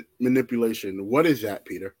time manipulation, what is that,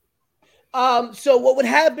 Peter? So what would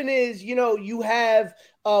happen is, you have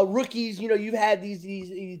rookies, you've had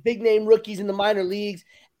these big name rookies in the minor leagues,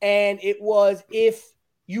 and it was if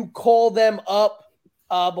you call them up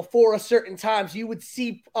before a certain time, so you would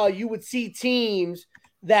see teams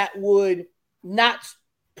that would not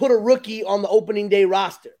put a rookie on the opening day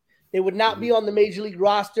roster. They would not be on the major league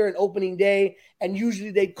roster on opening day, and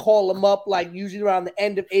usually they'd call them up like usually around the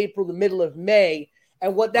end of April, the middle of May.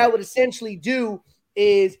 And what that would essentially do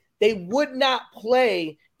is they would not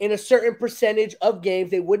play in a certain percentage of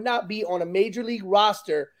games. They would not be on a major league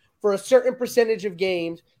roster for a certain percentage of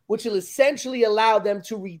games, which will essentially allow them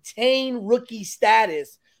to retain rookie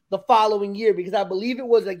status the following year. Because I believe it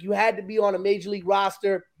was like you had to be on a major league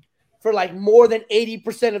roster for like more than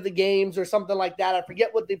 80% of the games or something like that. I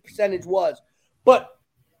forget what the percentage was. But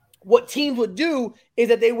what teams would do is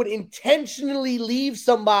that they would intentionally leave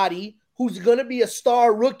somebody who's going to be a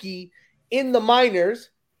star rookie in the minors,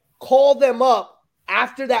 call them up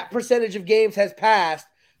after that percentage of games has passed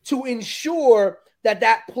to ensure that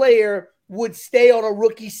that player would stay on a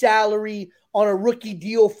rookie salary, on a rookie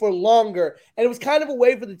deal for longer. And it was kind of a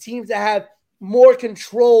way for the teams to have more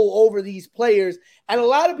control over these players. And a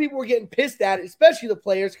lot of people were getting pissed at it, especially the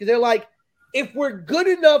players, because they're like, if we're good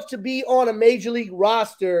enough to be on a major league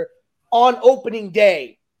roster on opening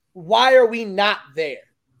day, why are we not there?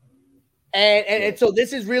 And so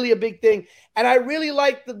this is really a big thing. And I really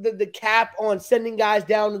like the cap on sending guys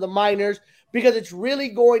down to the minors, because it's really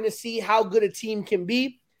going to see how good a team can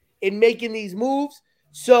be in making these moves.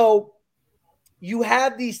 So you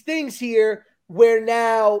have these things here where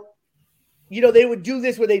now, they would do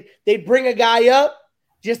this where they'd bring a guy up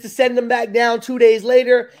just to send him back down 2 days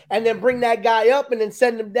later, and then bring that guy up and then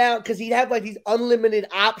send him down, because he'd have like these unlimited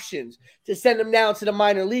options to send him down to the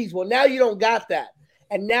minor leagues. Well, now you don't got that.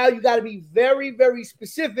 And now you got to be very, very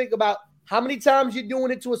specific about how many times you're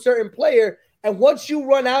doing it to a certain player. And once you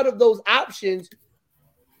run out of those options,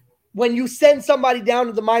 when you send somebody down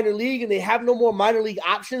to the minor league and they have no more minor league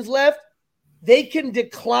options left, they can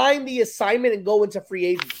decline the assignment and go into free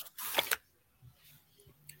agency.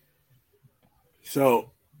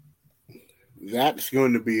 So that's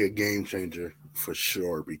going to be a game changer for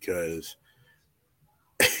sure, because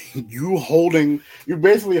you're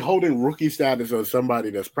basically holding rookie status on somebody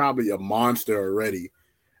that's probably a monster already,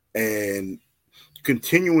 and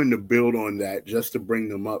continuing to build on that just to bring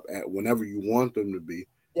them up at whenever you want them to be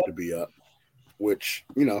up, which,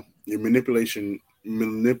 you're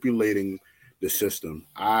manipulating the system.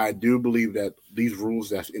 I do believe that these rules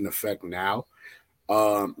that's in effect now,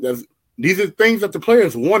 these are things that the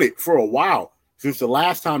players wanted for a while, since the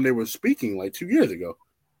last time they were speaking, like 2 years ago.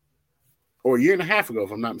 Or a year and a half ago, if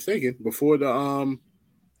I'm not mistaken, before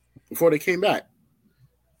they came back.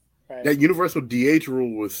 Right. That universal DH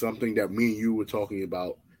rule was something that me and you were talking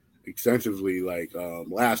about extensively, like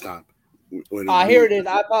last time. Here it is.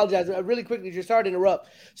 I apologize. Really quickly, just sorry to interrupt.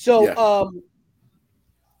 So,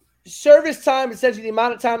 service time is essentially the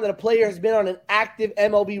amount of time that a player has been on an active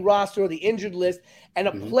MLB roster or the injured list, and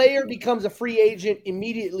a player becomes a free agent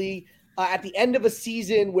immediately at the end of a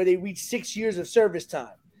season where they reach 6 years of service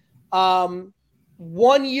time. 1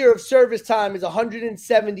 year of service time is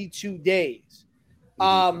 172 days.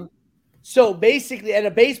 So basically, and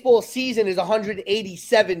a baseball season is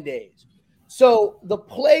 187 days. So the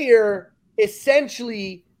player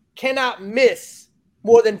essentially cannot miss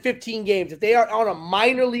more than 15 games. If they are on a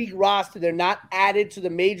minor league roster, they're not added to the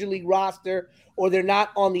major league roster, or they're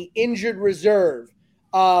not on the injured reserve.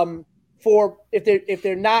 If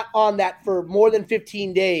they're not on that for more than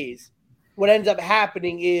 15 days, what ends up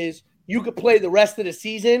happening is you could play the rest of the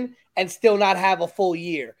season and still not have a full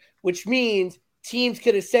year, which means teams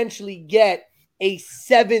could essentially get a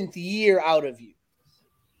 7th year out of you.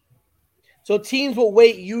 So teams will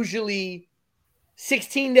wait usually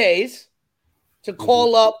 16 days to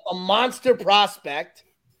call up a monster prospect,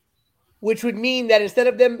 which would mean that instead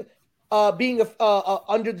of them being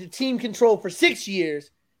under the team control for 6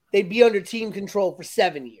 years, they'd be under team control for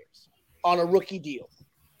 7 years on a rookie deal.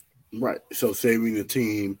 Right. So saving the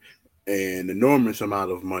team an enormous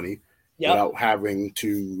amount of money without having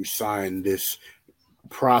to sign this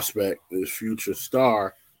prospect, this future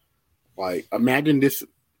star. Like, imagine this.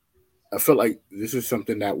 I feel like this is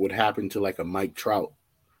something that would happen to like a Mike Trout.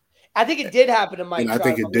 I think it did happen to Mike Trout. I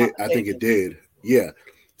think it did. I think it did. Yeah.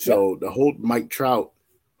 So the whole Mike Trout,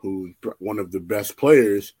 who's one of the best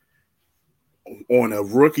players, on a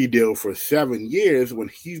rookie deal for 7 years when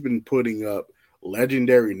he's been putting up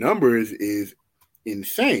legendary numbers is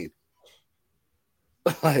insane.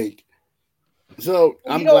 Like, so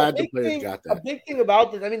I'm glad the players got that. A big thing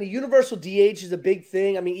about this, I mean, the universal DH is a big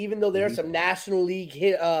thing. I mean, even though there are some National League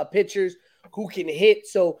pitchers who can hit,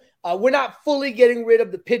 so we're not fully getting rid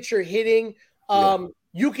of the pitcher hitting.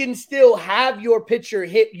 You can still have your pitcher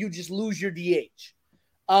hit. You just lose your DH.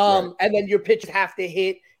 And then your pitchers have to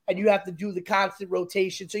hit, and you have to do the constant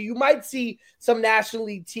rotation. So you might see some National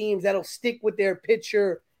League teams that'll stick with their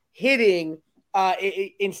pitcher hitting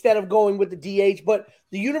instead of going with the DH. But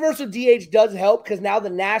the universal DH does help because now the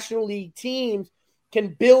National League teams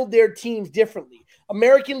can build their teams differently.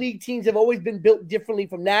 American League teams have always been built differently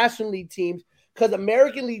from National League teams because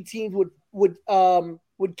American League teams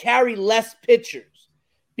would carry less pitchers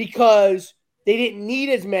because they didn't need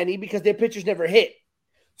as many because their pitchers never hit.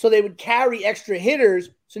 So they would carry extra hitters.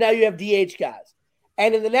 So now you have DH guys.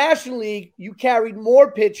 And in the National League, you carried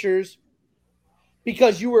more pitchers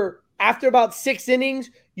because you were, after about 6 innings,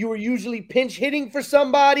 you were usually pinch hitting for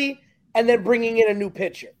somebody and then bringing in a new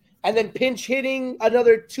pitcher. And then pinch hitting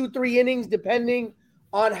another 2-3 innings, depending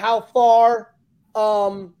on how far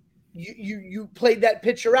you played that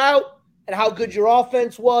pitcher out and how good your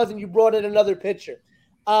offense was, and you brought in another pitcher.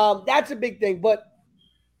 That's a big thing. But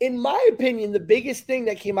in my opinion, the biggest thing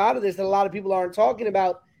that came out of this that a lot of people aren't talking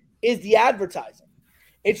about is the advertising.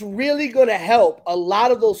 It's really going to help a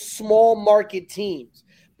lot of those small market teams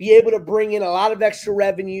be able to bring in a lot of extra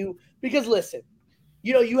revenue because, listen,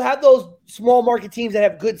 you have those small market teams that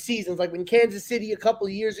have good seasons, like when Kansas City a couple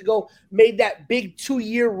of years ago made that big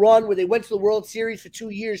 2-year run where they went to the World Series for 2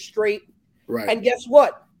 years straight. Right. And guess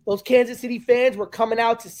what? Those Kansas City fans were coming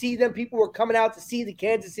out to see them. People were coming out to see the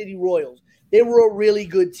Kansas City Royals. They were a really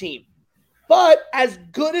good team. But as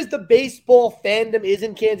good as the baseball fandom is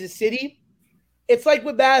in Kansas City, it's like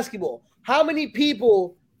with basketball. How many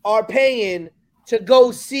people are paying to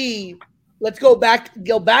go see, let's go back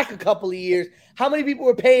a couple of years, how many people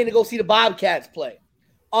were paying to go see the Bobcats play?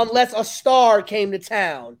 Unless a star came to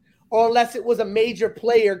town or unless it was a major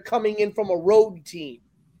player coming in from a road team,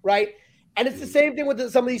 right? And it's the same thing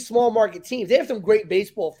with some of these small market teams. They have some great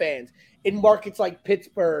baseball fans in markets like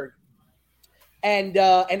Pittsburgh and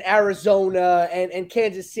Arizona and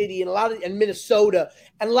Kansas City and Minnesota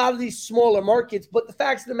and a lot of these smaller markets. But the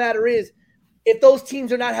fact of the matter is, if those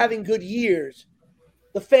teams are not having good years,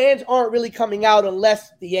 the fans aren't really coming out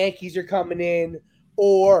unless the Yankees are coming in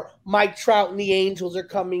or Mike Trout and the Angels are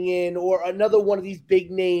coming in or another one of these big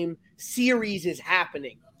name series is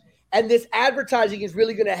happening. And this advertising is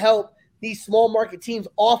really going to help these small market teams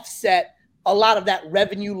offset a lot of that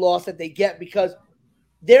revenue loss that they get because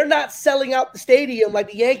they're not selling out the stadium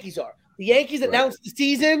like the Yankees are. The Yankees announced the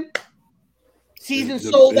season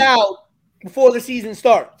sold out before the season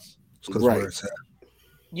starts. Right.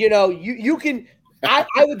 You can – I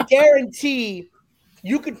would guarantee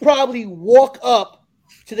you could probably walk up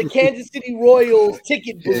to the Kansas City Royals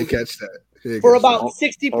ticket booth catch that. for about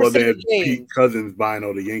 60% of the games. Pete Cousins buying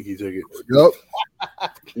all the Yankee tickets. Yep.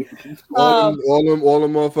 all them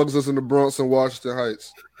motherfuckers that's in the Bronx and Washington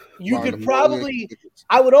Heights. You could probably –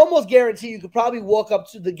 I would almost guarantee you could probably walk up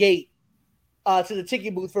to the gate, to the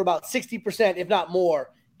ticket booth for about 60%, if not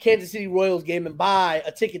more, Kansas City Royals game and buy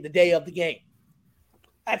a ticket the day of the game.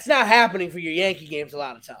 That's not happening for your Yankee games a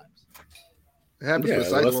lot of times. It happens for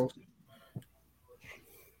Cyclones.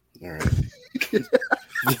 All right.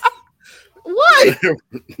 What? All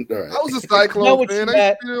right. I was a Cyclone fan.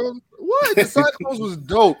 What? The Cyclones was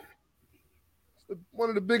dope. One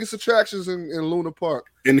of the biggest attractions in Luna Park.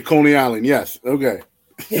 In Coney Island, yes. Okay.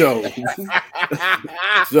 So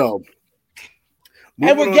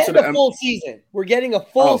and we're getting a full season. We're getting a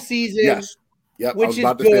full season. Yes. Yep. Which I was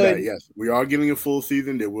about to good. say that. Yes. We are getting a full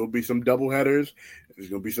season. There will be some doubleheaders. There's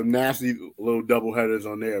going to be some nasty little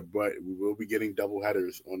doubleheaders on there, but we will be getting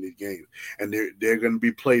doubleheaders on these games. And they're going to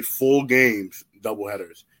be played full games,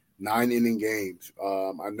 doubleheaders, 9-inning games.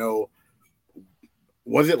 I know,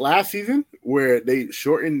 was it last season where they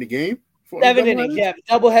shortened the game 7 innings, yeah.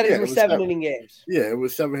 Doubleheaders were 7-inning games. Yeah, it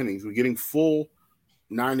was 7 innings. We're getting full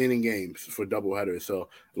 9-inning games for doubleheaders. So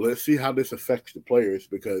let's see how this affects the players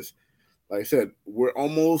because, like I said, we're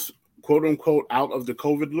almost quote unquote out of the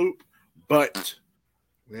COVID loop, but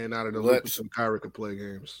man, out of the loop, some Kyrie can play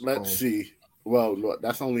games. Let's see. Well, look,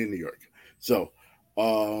 that's only in New York. So,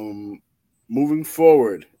 moving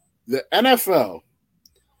forward, the NFL,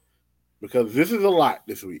 because this is a lot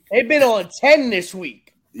this week. They've been on 10 this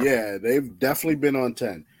week. Yeah, they've definitely been on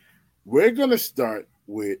 10. We're going to start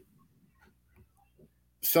with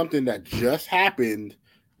something that just happened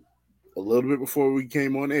a little bit before we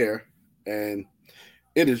came on air, and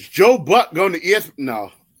it is Joe Buck going to ESPN.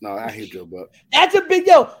 No, I hate Joe Buck. That's a big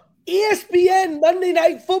deal. ESPN Monday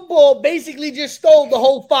Night Football basically just stole the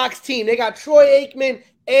whole Fox team. They got Troy Aikman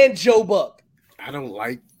and Joe Buck. I don't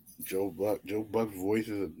like Joe Buck. Joe Buck's voice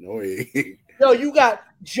is annoying. No, you got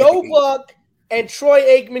Joe Buck and Troy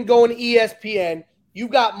Aikman going to ESPN. You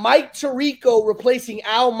got Mike Tirico replacing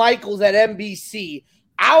Al Michaels at NBC.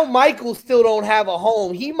 Al Michaels still don't have a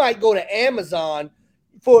home. He might go to Amazon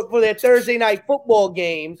for their Thursday night football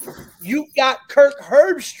games. You got Kirk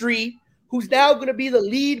Herbstreit, who's now going to be the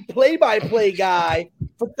lead play-by-play guy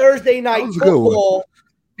for Thursday night football.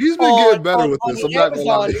 He's been getting better with this. I'm not going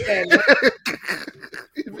to lie.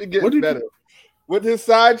 He's been getting better. With his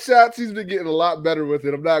side shots, he's been getting a lot better with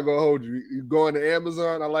it. I'm not going to hold you. You going to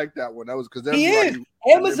Amazon? I like that one. That was because he is.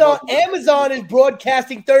 Amazon is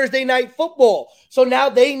broadcasting Thursday night football. So now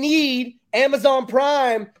they need Amazon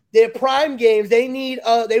Prime, their Prime games. They need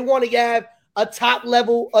they want to have a top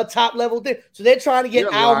level thing. So they're trying to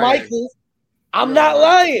get Al Michaels. I'm not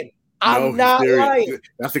lying. I'm not lying.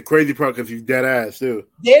 That's the crazy part because he's dead ass too.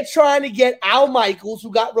 They're trying to get Al Michaels,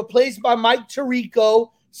 who got replaced by Mike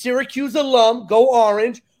Tirico, Syracuse alum, go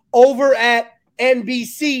Orange, over at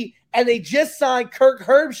NBC, and they just signed Kirk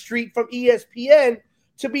Herbstreit from ESPN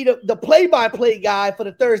to be the play-by-play guy for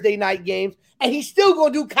the Thursday night games, and he's still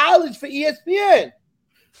going to do college for ESPN.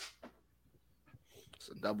 It's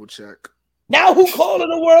a double check. Now who calling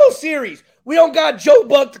the World Series? We don't got Joe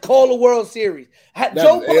Buck to call the World Series.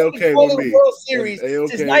 Joe Buck been calling the World Series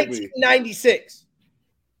since 1996.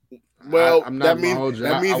 Well, that means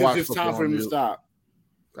it's just time for him to stop.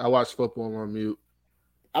 I watch football on mute.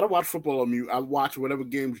 I don't watch football on mute. I watch whatever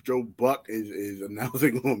games Joe Buck is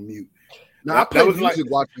announcing on mute. No, I play music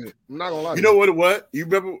watching it. I'm not gonna lie. You know what it was? You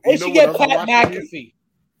remember? They should get Pat McAfee.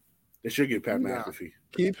 They should get Pat McAfee.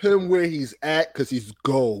 Keep him where he's at because he's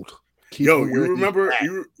gold. You remember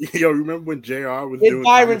when JR was doing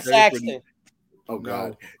Byron Saxton? Oh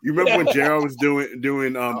God! You remember when JR was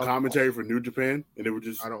doing commentary for New Japan and they were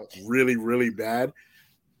just really, really bad.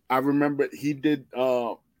 I remember he did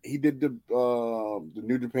the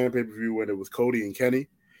New Japan pay-per-view when it was Cody and Kenny,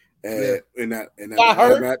 and in that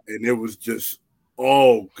match, and it was just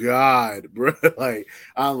God, bro! Like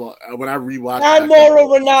when I rewatched Mauro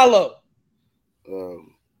Ranallo.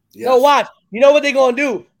 Yes. No, watch. You know what they're gonna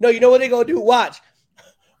do? No, you know what they're gonna do? Watch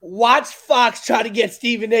Fox try to get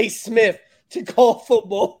Stephen A. Smith to call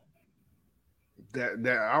football. That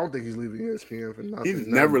I don't think he's leaving ESPN for nothing. He's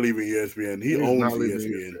never leaving ESPN. He owns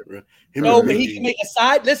ESPN. Bro. No, but he can make a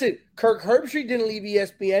side. Listen, Kirk Herbstreit didn't leave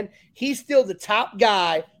ESPN. He's still the top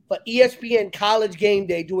guy for ESPN College Game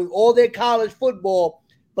Day, doing all their college football.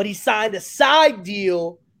 But he signed a side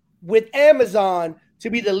deal with Amazon to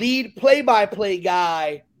be the lead play-by-play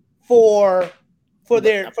guy for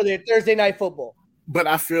their Thursday night football. But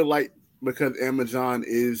I feel like because Amazon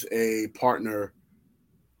is a partner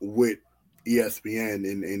with ESPN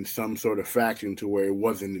in some sort of faction to where it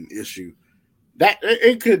wasn't an issue. That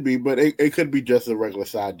it could be, but it could be just a regular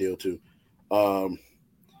side deal too. You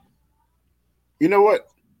know what,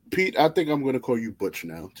 Pete? I think I'm going to call you Butch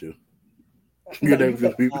now too. Your name's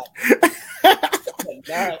going to be. All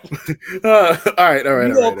right.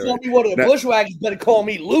 You don't call me one of the Bushwhackers. Better call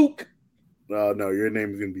me Luke. No, your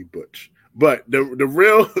name is going to be Butch. But the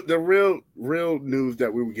real news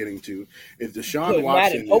that we were getting to is Deshaun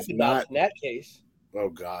Watson is not in that case. Oh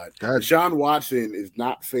God, Deshaun Watson is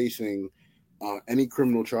not facing any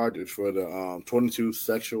criminal charges for the 22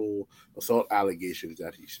 sexual assault allegations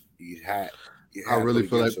that he had. I really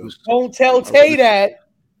feel like don't tell Tay that.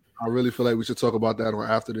 I really feel like we should talk about that on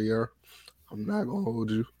After the Year. I'm not gonna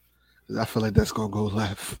hold you because I feel like that's gonna go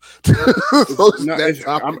left.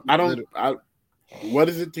 What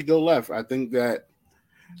is it to go left? I think that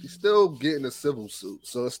he's still getting a civil suit,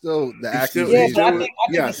 so it's still the accusation. Yeah, but I think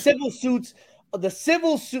the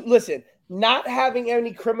civil suit. Listen, not having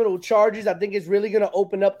any criminal charges, I think is really going to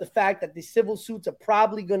open up the fact that the civil suits are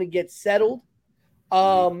probably going to get settled.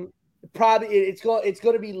 it's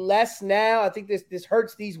going to be less now. I think this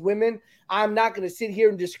hurts these women. I'm not going to sit here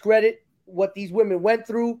and discredit what these women went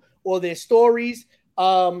through or their stories.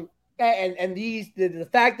 And the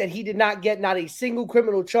fact that he did not get not a single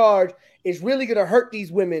criminal charge is really going to hurt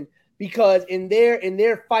these women, because in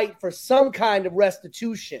their fight for some kind of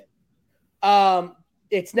restitution,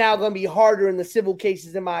 it's now going to be harder in the civil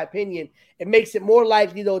cases, in my opinion. It makes it more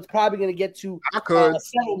likely, though, it's probably going to get to a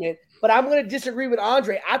settlement. But I'm going to disagree with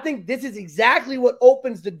Andre. I think this is exactly what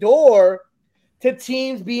opens the door to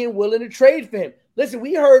teams being willing to trade for him. Listen,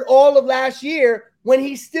 we heard all of last year when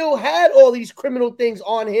he still had all these criminal things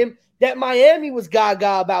on him that Miami was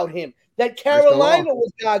gaga about him, that Carolina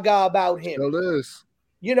was gaga about him. Still is.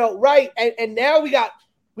 You know, right? And now we got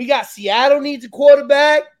Seattle needs a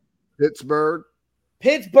quarterback. Pittsburgh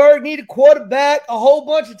need a quarterback. A whole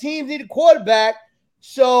bunch of teams need a quarterback.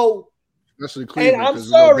 So, especially Cleveland. And I'm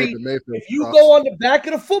sorry, if you go on the back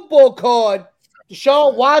of the football card,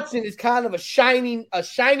 Deshaun Watson is kind of a shiny,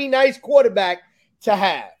 nice quarterback to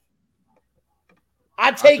have.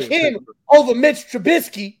 I take him over Mitch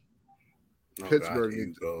Trubisky. Pittsburgh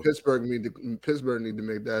need to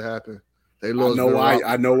make that happen. They lost.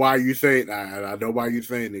 I know why you saying that. I know why you're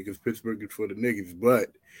saying it, because Pittsburgh is for the niggas. But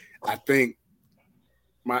I think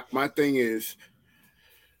my thing is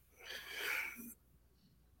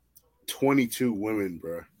 22 women,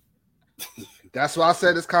 bro. That's why I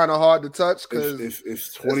said it's kind of hard to touch, because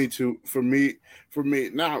it's 22 for me.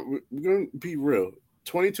 Now we're gonna be real.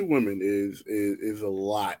 22 women is a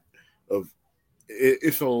lot of.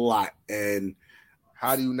 It's a lot, and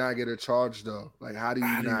how do you not get a charge though? Like, how do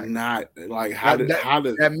you not? Like, how does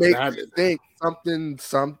that make you think something?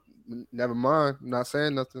 Never mind. I'm not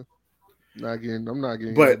saying nothing. I'm not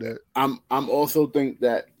getting. But that. I'm also think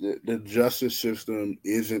that the justice system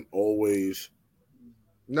isn't always.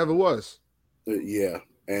 Never was. Yeah,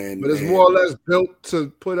 but it's more or less built to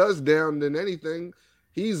put us down than anything.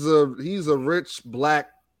 He's a rich black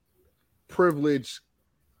privileged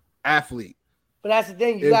athlete. But that's the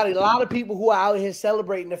thing. You got a lot of people who are out here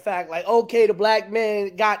celebrating the fact, like, okay, the black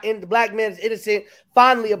man the black man is innocent.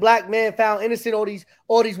 Finally, a black man found innocent.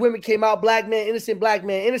 All these women came out, black man innocent, black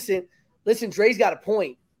man innocent. Listen, Dre's got a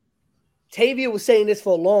point. Tavia was saying this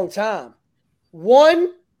for a long time.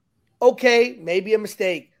 1, okay, maybe a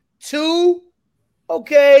mistake. 2,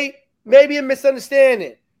 okay, maybe a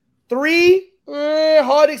misunderstanding. 3,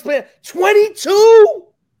 hard to explain.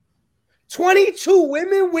 22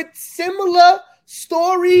 women with similar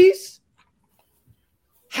stories.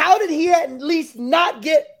 How did he at least not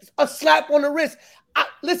get a slap on the wrist?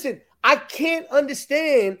 Listen, I can't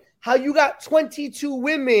understand how you got 22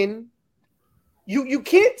 women. You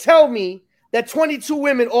can't tell me that 22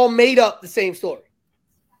 women all made up the same story.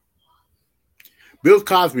 Bill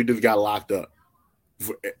Cosby just got locked up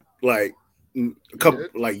a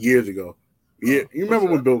couple years ago. Yeah, you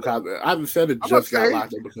remember when Bill Cosby? I haven't said it just got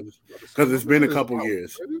locked up because it's been a couple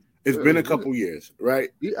years. It's been a couple years, right?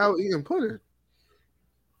 He out eating pudding.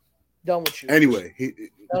 Done with you. Anyway, he's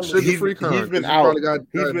been out.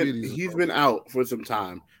 He's been out for some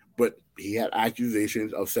time, but he had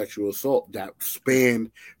accusations of sexual assault that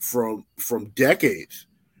spanned from decades.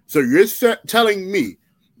 So you're telling me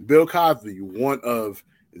Bill Cosby, one of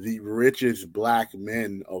the richest black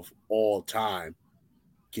men of all time,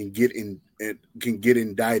 can get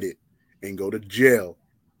indicted and go to jail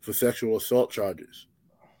for sexual assault charges,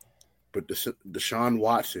 but Deshaun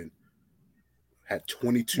Watson had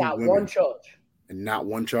 22 women, one charge, and not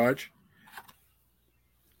one charge.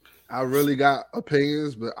 I really got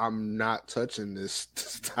opinions, but I'm not touching this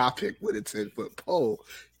topic with a 10-foot pole.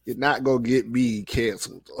 You're not gonna get me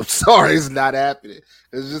canceled. I'm sorry, it's not happening.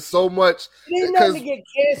 There's just so much. There's nothing to get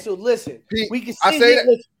canceled. Listen, Pete, we can. I say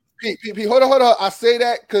that. Pete, hold on. I say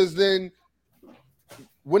that because then,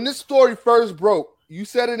 when this story first broke, you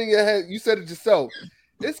said it in your head. You said it yourself.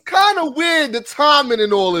 It's kind of weird, the timing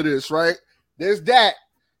in all of this, right? There's that,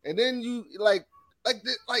 and then you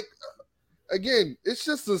again, it's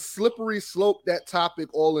just a slippery slope, that topic.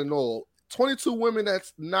 All in all, 22 women.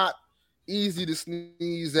 That's not easy to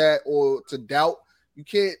sneeze at or to doubt. You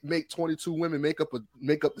can't make 22 women make up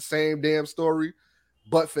the same damn story.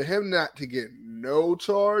 But for him not to get no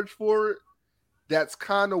charge for it, that's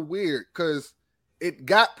kind of weird, because it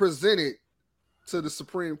got presented to the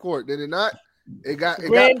Supreme Court, did it not? It got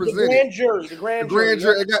presented. The grand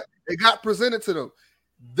jury. It got presented to them.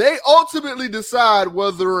 They ultimately decide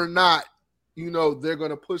whether or not, they're going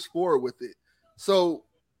to push forward with it. So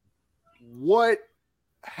what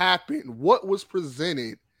happened? What was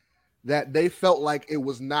presented that they felt like it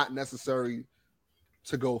was not necessary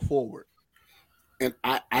to go forward? And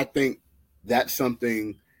I think that's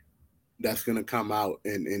something that's going to come out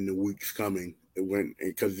in the weeks coming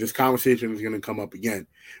because this conversation is going to come up again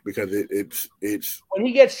because it's when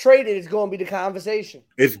he gets traded, it's going to be the conversation.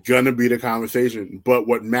 It's going to be the conversation. But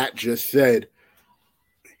what Matt just said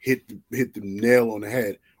hit the nail on the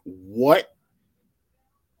head. What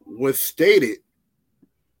was stated?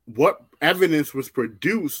 What evidence was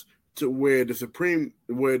produced to where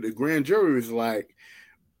the grand jury was like,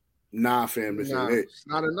 nah, fam, this ain't it. It's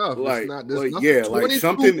not enough. Like, it's not, yeah, like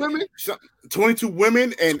something. 22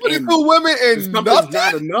 women and 22 women and something's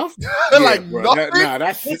not enough. Like nothing.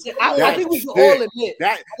 That's. Listen, I think we can all admit.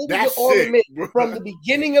 That's sick, from the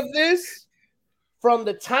beginning of this, from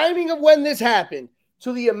the timing of when this happened,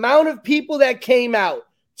 to the amount of people that came out,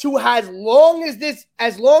 to as long as this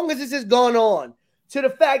has gone on, to the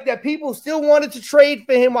fact that people still wanted to trade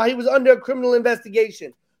for him while he was under a criminal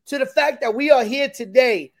investigation, to the fact that we are here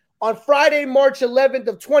today on Friday, March 11th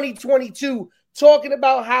of 2022, talking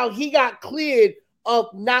about how he got cleared of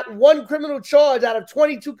not one criminal charge out of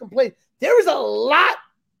 22 complaints. There is a lot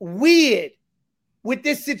weird with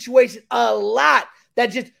this situation. A lot that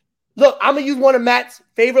just, look, I'm going to use one of Matt's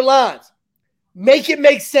favorite lines. Make it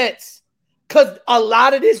make sense. Because a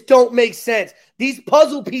lot of this don't make sense. These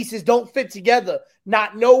puzzle pieces don't fit together.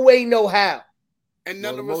 Not no way, no how. And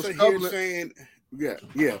none of us are here saying,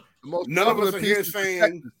 none of us are here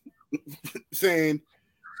saying,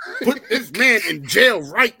 put this man in jail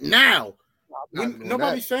right now.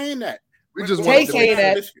 Nobody's saying that. We just want to saying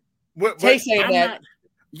that. Saying that.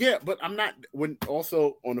 Yeah, but I'm not. When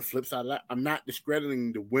also on the flip side of that, I'm not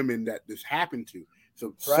discrediting the women that this happened to.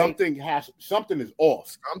 So something is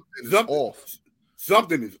off.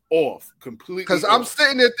 Something is off completely. Because I'm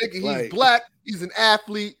sitting there thinking he's black, he's an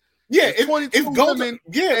athlete. Yeah, it's 22 women.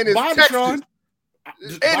 Yeah, and it's Texas.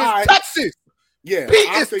 It's Texas. Yeah, Pete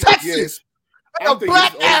is Texas. A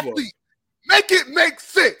black athlete. Make it make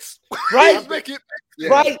sense. Right. Make it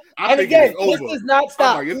right. And again, this does not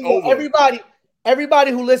stop.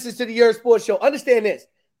 Everybody who listens to the Your Sports Show, understand this.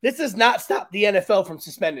 This does not stop the NFL from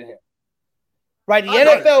suspending him. Right? The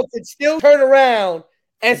NFL could still turn around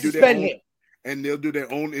and suspend him. And they'll do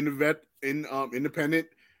their own independent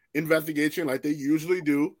investigation like they usually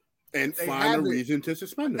do and find a reason to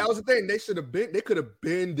suspend him. That was the thing. They could have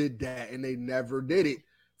did that and they never did it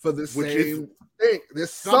for the same thing.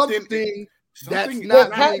 There's something that's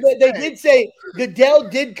not. They did say, Goodell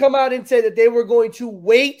did come out and say that they were going to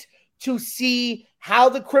wait to see how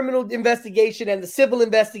the criminal investigation and the civil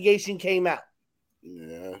investigation came out.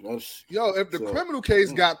 Yeah, if the criminal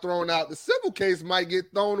case got thrown out, the civil case might get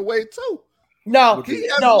thrown away too. No,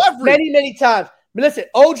 many times. But listen,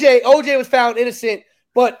 OJ was found innocent,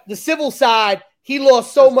 but the civil side, he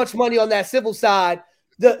lost so much money on that civil side.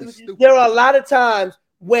 There are a lot of times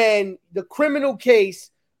when the criminal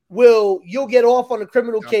case you'll get off on the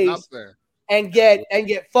criminal case and get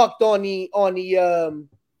fucked on the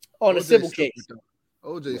civil case.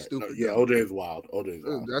 OJ's stupid. Yeah, OJ is wild.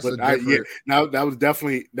 Now that was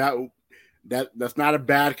definitely that's not a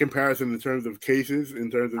bad comparison in terms of cases. In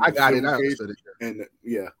terms of I got it. And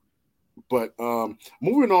but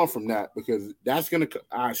moving on from that because that's gonna.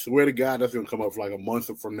 I swear to God, that's gonna come up for like a month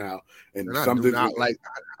from now, and something I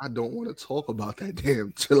don't want to talk about that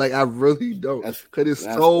damn. Like I really don't, because it's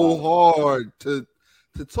so hard to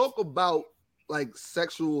talk about like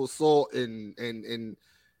sexual assault and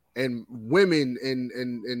women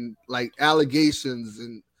and like allegations,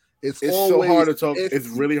 and it's so hard to talk. It's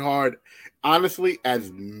really hard, honestly,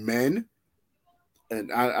 as men.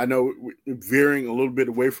 And I know we're veering a little bit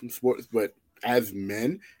away from sports, but as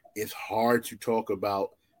men, it's hard to talk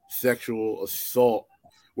about sexual assault.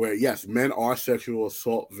 Where yes, men are sexual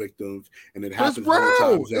assault victims, and it happens more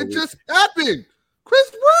times. It just happened,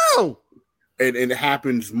 Chris Brown. And it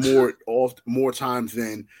happens more times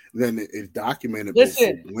than it is documented.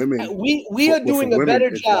 Listen, women, we are doing a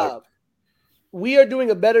better job. We are doing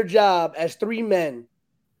a better job as three men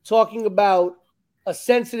talking about a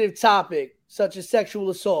sensitive topic such as sexual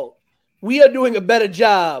assault. We are doing a better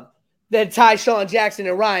job than Tyshawn Jackson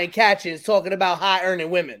and Ryan Catchins talking about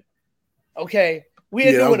high-earning women. Okay? We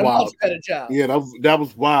are doing a much better job. Yeah, that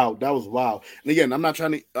was wild. That was wild. And again, I'm not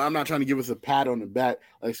trying to give us a pat on the back.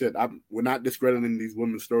 Like I said, we're not discrediting these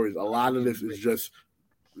women's stories. A lot of this is just.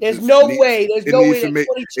 There's no way. It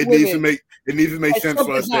needs to make sense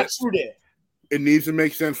for us. It needs to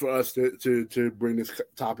make sense for us to bring this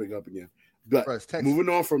topic up again. But moving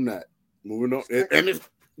on from that. Moving on from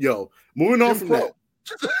that.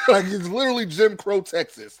 Like it's literally Jim Crow,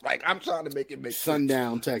 Texas. Like I'm trying to make it make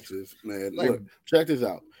sundown, Texas, man. Like, look, check this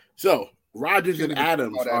out. So Rodgers and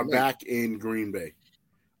Adams are back in Green Bay.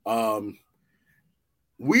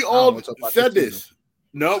 We all said this.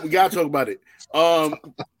 No, we gotta talk about it.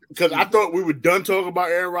 Because I thought we were done talking about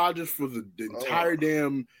Aaron Rodgers for the entire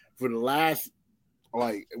for the last,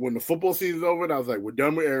 like, when the football season's over, and I was like, we're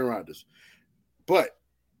done with Aaron Rodgers. But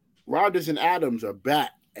Rodgers and Adams are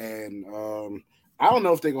back, and I don't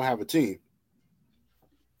know if they're gonna have a team.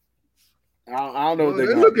 I don't know if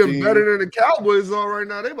they're looking better than the Cowboys are right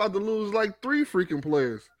now. They're about to lose like 3 freaking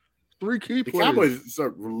players. 3 key players. Cowboys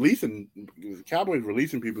start releasing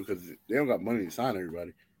people because they don't got money to sign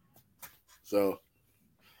everybody. So,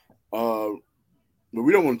 but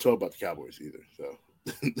we don't want to talk about the Cowboys either. So,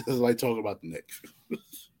 let's like talk about the Knicks.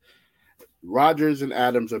 Rodgers and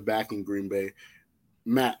Adams are back in Green Bay.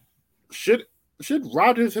 Matt, should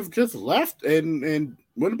Rodgers have just left and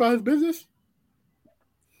went about his business?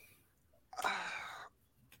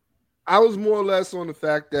 I was more or less on the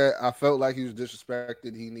fact that I felt like he was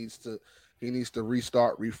disrespected. He needs to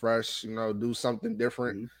restart, refresh, do something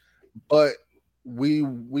different. Mm-hmm. But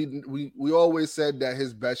we always said that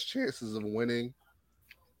his best chances of winning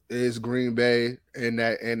is Green Bay in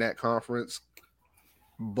that conference.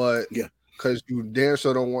 But yeah, because you damn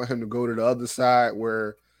sure don't want him to go to the other side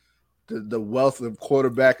where the wealth of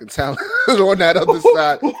quarterback and talent on that other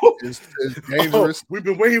side is dangerous. We've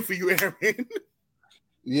been waiting for you, Aaron.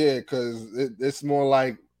 Yeah, because it's more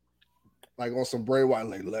like on some Bray Wyatt,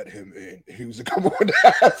 like, let him in. He was to come on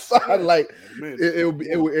that side, like it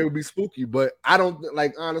would be spooky. But I don't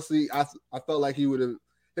honestly. I felt like he would have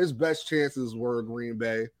his best chances were Green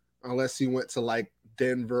Bay, unless he went to like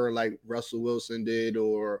Denver, like Russell Wilson did,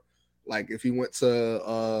 or like if he went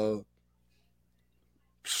to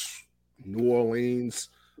New Orleans,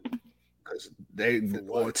 because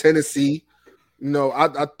or Tennessee. No,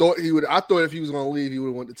 I thought he would. I thought if he was going to leave, he would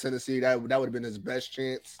have went to Tennessee. That would have been his best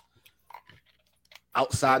chance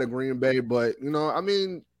outside of Green Bay. But I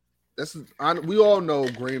mean, we all know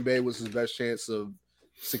Green Bay was his best chance of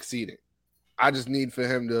succeeding. I just need for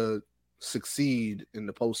him to succeed in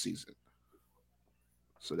the postseason.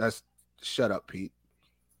 So that's shut up, Pete.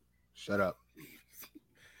 Shut up.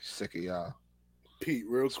 Sick of y'all. Pete,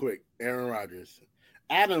 real quick, Aaron Rodgers.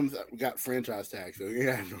 Adams got franchise tag, so he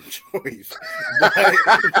had no choice.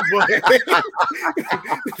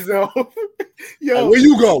 So, yo, where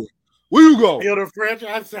you go? Where you go? Yo, the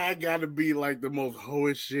franchise tag got to be like the most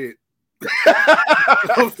hoish shit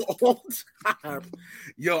of all time.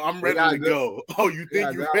 Yo, I'm ready to go. Oh, you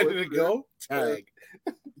think you're ready to go?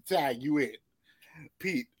 Tag, you in.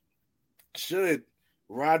 Pete, should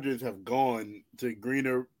Rodgers have gone to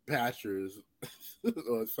greener pastures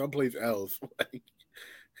or someplace else?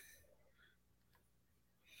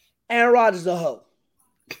 Aaron Rodgers is a hoe.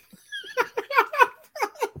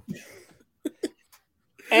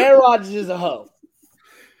 Aaron Rodgers is a hoe.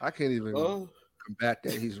 I can't even combat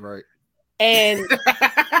that. He's right. And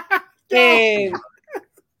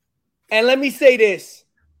let me say this.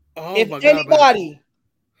 If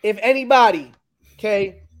anybody,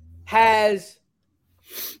 okay, has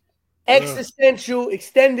existential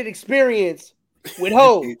extended experience with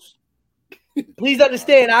hoes, please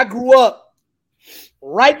understand I grew up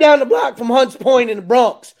right down the block from Hunts Point in the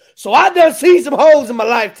Bronx. So I done seen some hoes in my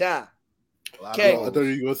lifetime. Okay. I thought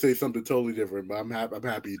you were going to say something totally different, but I'm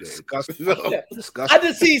happy you did. Disgusting. I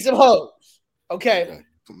just see some hoes. Okay.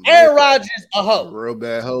 Aaron Rodgers, a hoe. Real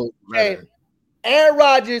bad hoe. Okay. Aaron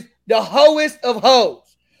Rodgers, the hoest of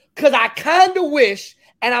hoes. Because I kind of wish,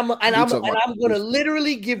 and I'm going to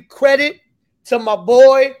literally give credit to my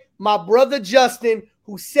boy, my brother Justin,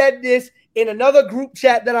 who said this in another group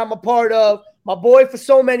chat that I'm a part of. My boy for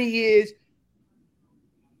so many years.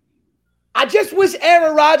 I just wish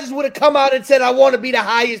Aaron Rodgers would have come out and said, I want to be the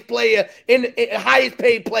highest paid player in the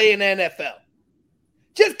NFL.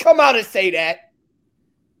 Just come out and say that.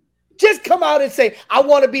 Just come out and say, I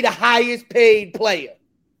want to be the highest paid player.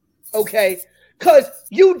 Okay? Because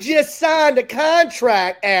you just signed a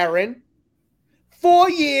contract, Aaron,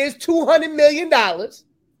 4 years, $200 million.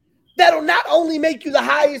 That'll not only make you the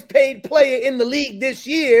highest paid player in the league this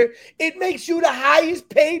year, it makes you the highest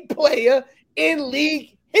paid player in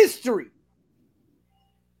league history.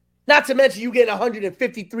 Not to mention you get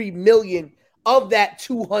 $153 million of that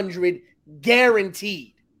 200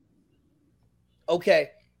 guaranteed.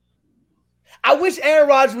 Okay. I wish Aaron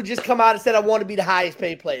Rodgers would just come out and said, I want to be the highest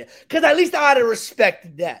paid player. Because at least I'd have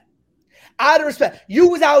respected that. You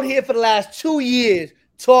was out here for the last 2 years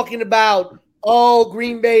talking about,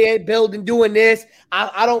 Green Bay ain't building, doing this.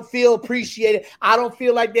 I don't feel appreciated. I don't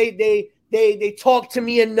feel like they talk to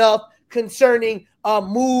me enough concerning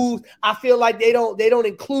moves. I feel like they don't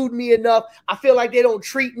include me enough. I feel like they don't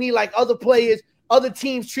treat me like other players, other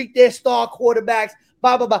teams treat their star quarterbacks.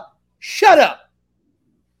 Blah blah blah. Shut up.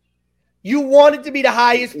 You wanted to be the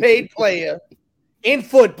highest paid player in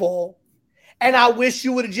football, and I wish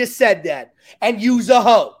you would have just said that and use a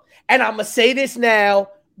hoe. And I'm going to say this now.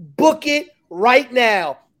 Book it right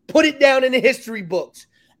now. Put it down in the history books.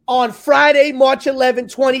 On Friday, March 11,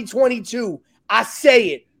 2022, I say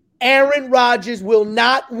it. Aaron Rodgers will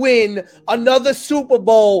not win another Super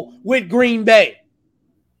Bowl with Green Bay.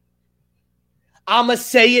 I'm going to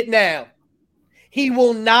say it now. He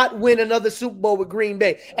will not win another Super Bowl with Green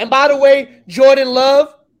Bay. And by the way, Jordan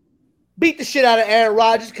Love, beat the shit out of Aaron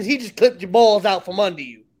Rodgers because he just clipped your balls out from under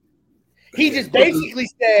you. He just basically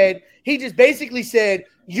said,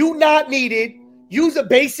 you not needed, use a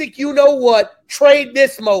basic you-know-what, trade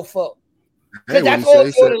this mofo. Because that's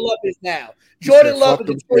all Jordan Love is now. Jordan Love is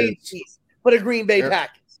a trade piece for the Green Bay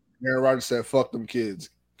Packers. Aaron Rodgers said, fuck them kids.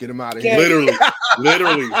 Get them out of here.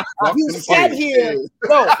 Literally. You sat here.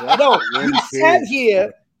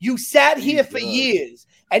 You sat here for years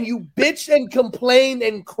and you bitched and complained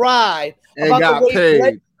and cried about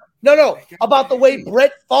the way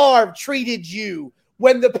Brett Favre treated you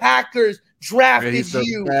when the Packers drafted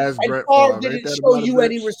you. And Favre didn't show you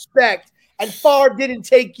any respect. And Favre didn't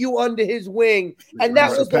take you under his wing. And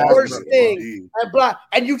that was the worst thing.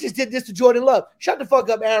 And you just did this to Jordan Love. Shut the fuck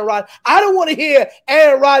up, Aaron Rodgers. I don't want to hear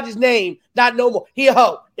Aaron Rodgers' name. Not no more. He a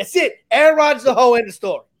hoe. That's it. Aaron Rodgers a hoe. End of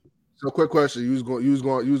story. So quick question. You was going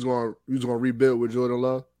to rebuild with Jordan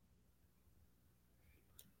Love?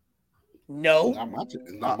 No.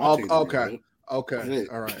 Okay. All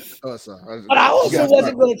right. But I also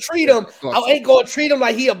wasn't going to treat him. I ain't going to treat him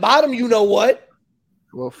like he a bottom, you know what?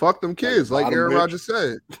 Well, fuck them kids, like Aaron Rodgers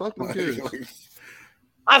said. Fuck them kids.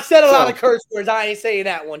 I've said a lot of curse words. I ain't saying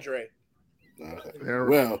that one, Dre.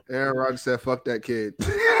 Aaron Rodgers said, fuck that kid.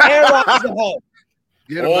 Aaron Rodgers a hoe.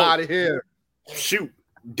 Get him out of here. Shoot.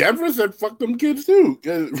 Denver said fuck them kids too.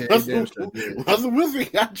 Russell Wilson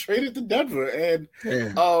got traded to Denver. And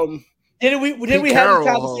did we have a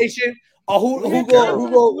conversation? Who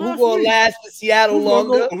go last for Seattle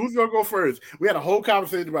longer? Who's gonna go first? We had a whole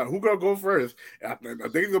conversation about who's gonna go first. I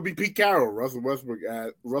think it's gonna be Pete Carroll, Russell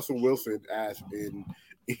Wilson as in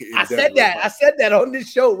I said that on this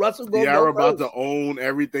show. Russell going to about to own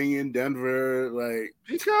everything in Denver. Like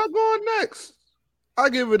Pete Carroll going next. I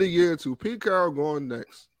give it a year or two. Pete Carroll going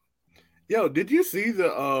next. Yo, did you see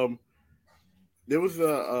the there was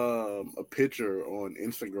a picture on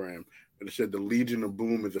Instagram. And it said the Legion of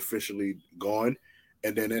Boom is officially gone.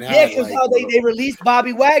 And then it had because they released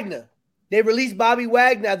Bobby Wagner. I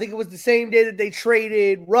think it was the same day that they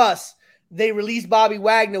traded Russ. They released Bobby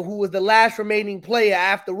Wagner, who was the last remaining player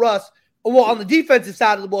after Russ. Well, on the defensive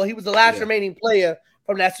side of the ball, he was the last remaining player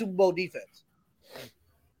from that Super Bowl defense.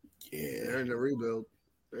 Yeah. They're in a rebuild.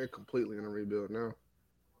 They're completely in a rebuild now.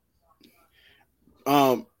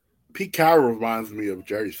 Pete Carroll reminds me of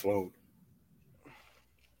Jerry Sloan.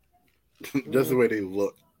 Just the way they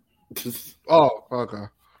look. Okay.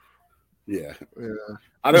 Yeah.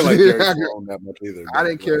 I didn't like Jerry Sloan that much either. I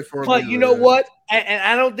didn't care for him. But you know what? And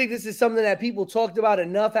I don't think this is something that people talked about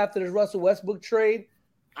enough after the Russell Westbrook trade.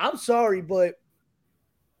 I'm sorry, but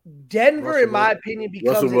Denver, in my opinion,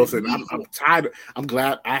 becomes Russell Wilson. I'm tired.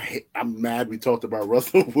 I'm mad we talked about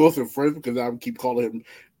Russell Wilson first because I keep calling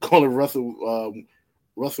Russell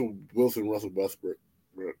Wilson Russell Westbrook.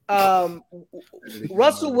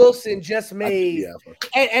 Russell Wilson just made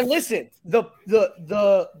and listen,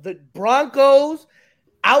 the Broncos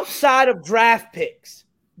outside of draft picks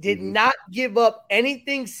did not give up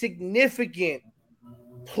anything significant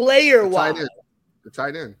player-wise. The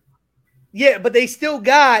tight end. Yeah, but they still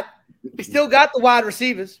got the wide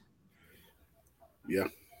receivers. Yeah.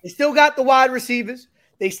 They still got the wide receivers.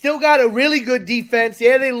 They still got a really good defense.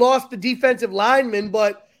 Yeah, they lost the defensive lineman,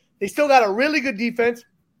 but they still got a really good defense.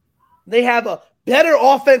 They have a better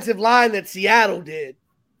offensive line than Seattle did.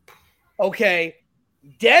 Okay.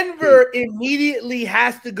 Denver immediately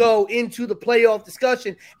has to go into the playoff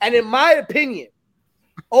discussion. And in my opinion,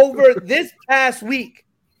 over this past week,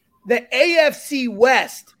 the AFC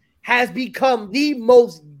West has become the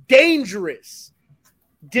most dangerous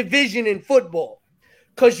division in football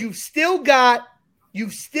because you've still got the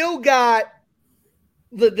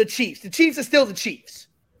Chiefs. The Chiefs are still the Chiefs.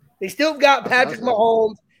 They still got Patrick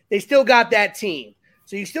Mahomes. They still got that team.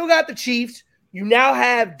 So you still got the Chiefs. You now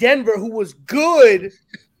have Denver, who was good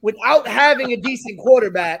without having a decent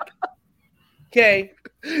quarterback. Okay.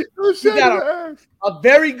 You got a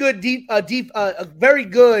very good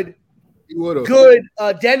good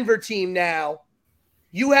Denver team now.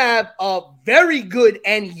 You have a very good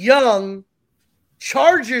and young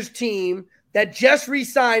Chargers team that just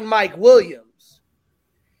re-signed Mike Williams.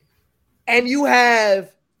 And you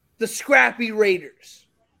have the scrappy Raiders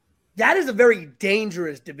That is a very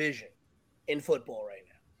dangerous division in football right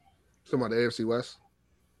now. Talking about the AFC West?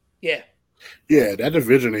 Yeah. Yeah, that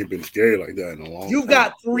division ain't been scary like that in a long time. You've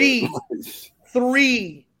got three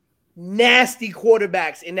nasty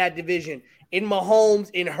quarterbacks in that division. In Mahomes,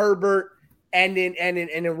 in Herbert, and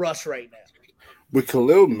in Russ right now. With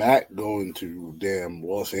Khalil Mack going to damn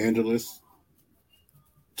Los Angeles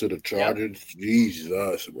to the Chargers,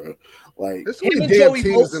 Jesus, bro. Like him and Joey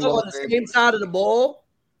Bosa on the same side of the ball.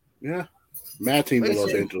 Yeah, mad teams in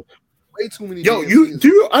Los Angeles. Way too many. Yo,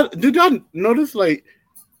 did y'all notice like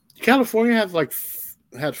California has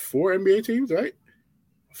had 4 NBA teams, right?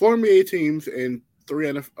 4 NBA teams and 2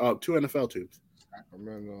 NFL teams.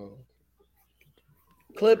 Sacramento,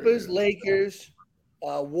 Clippers, Lakers,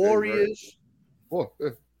 Warriors. Oh,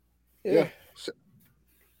 yeah.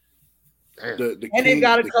 And they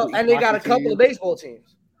got a couple of baseball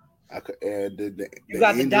teams. You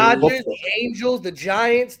got the Dodgers, the Angels, the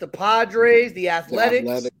Giants, the Padres, the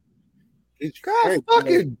Athletics. God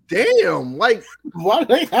fucking damn! Like, why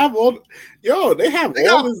do they have all? Yo, they have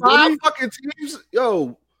all got 5 fucking teams.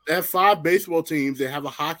 Yo, they have 5 baseball teams. They have a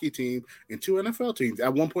hockey team and 2 NFL teams.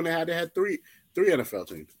 At one point, they had 3 NFL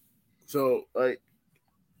teams. So, like,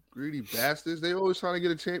 greedy bastards. They always trying to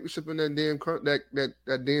get a championship in that damn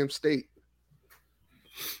that damn state.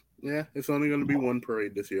 Yeah, it's only going to be one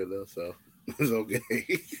parade this year, though, so it's okay.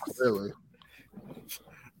 Really?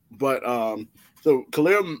 But so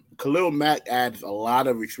Khalil Mack adds a lot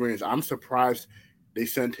of experience. I'm surprised they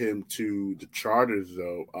sent him to the Chargers,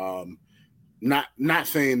 though. Not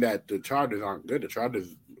saying that the Chargers aren't good. The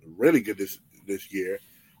Chargers are really good this year.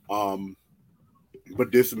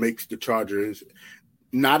 But this makes the Chargers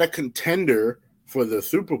not a contender for the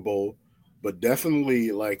Super Bowl, but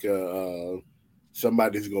definitely like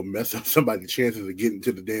somebody's gonna mess up somebody's chances of getting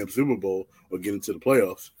to the damn Super Bowl or getting to the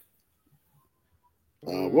playoffs.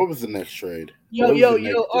 What was the next trade?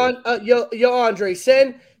 Andre,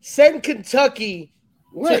 send Kentucky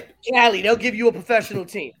to Cali. They'll give you a professional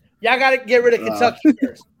team. Y'all got to get rid of Kentucky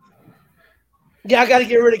first. Y'all got to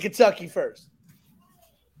get rid of Kentucky first.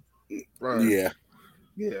 Right.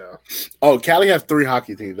 Yeah. Oh, Cali has 3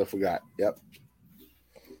 hockey teams. I forgot. Yep.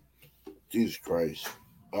 Jesus Christ.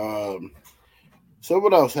 So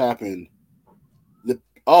what else happened? The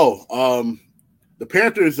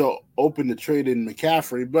Panthers are open to trading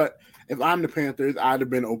McCaffrey, but if I'm the Panthers, I'd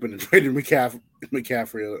have been open to trading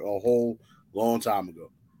McCaffrey a whole long time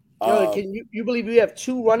ago. Can you believe we have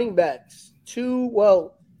 2 running backs,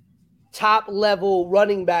 2 top level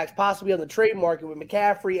running backs possibly on the trade market with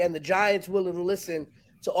McCaffrey and the Giants willing to listen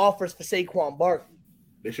to offers for Saquon Barkley?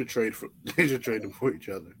 They should trade them for each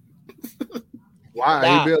other.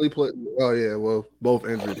 Why? He barely played. Oh yeah, well, both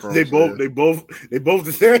injury prone. They both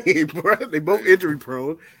the same, bro. They both injury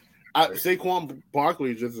prone. Saquon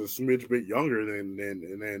Barkley is just a smidge bit younger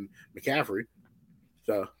than McCaffrey.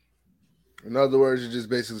 So, in other words, you're just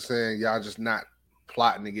basically saying y'all just not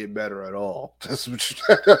plotting to get better at all. That's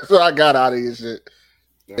what I got out of your shit.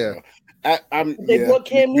 Yeah. We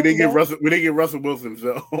didn't get Russell Wilson,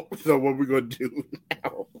 so what we gonna do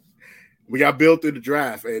now? We got built through the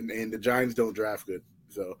draft, and the Giants don't draft good,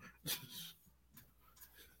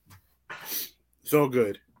 so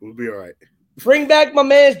good. We'll be all right. Bring back my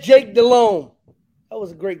man Jake Delhomme. That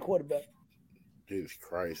was a great quarterback. Jesus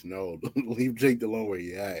Christ, no! Leave Jake Delhomme where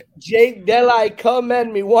you at. Jake Delhomme, come at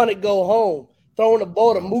me, want to go home. Throwing the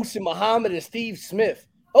ball to Musa Muhammad and Steve Smith.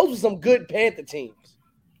 Those were some good Panther teams.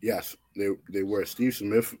 Yes, they were. Steve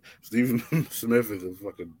Smith is a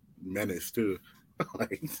fucking menace too.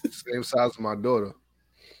 Like, same size as my daughter,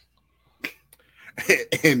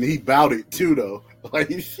 and he bowed it too, though.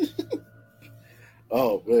 Like,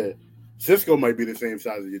 oh man, Cisco might be the same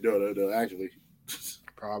size as your daughter, though. Actually,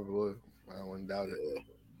 probably. I wouldn't doubt it.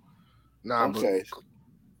 Nah, okay.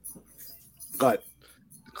 But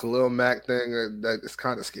the Khalil Mack thing, that is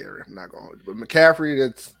kind of scary. I'm not going to. But McCaffrey,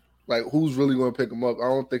 that's like, who's really going to pick him up? I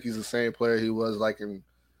don't think he's the same player he was like in,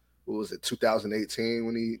 what was it, 2018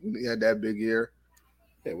 when he had that big year.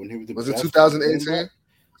 Yeah, when he was it 2018?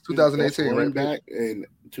 2018, right? Back in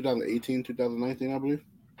 2018, 2019, I believe.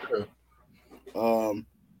 Yeah.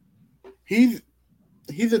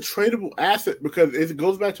 He's a tradable asset because it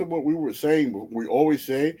goes back to what we were saying. We always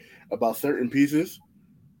say about certain pieces.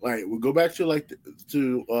 Like, we go back to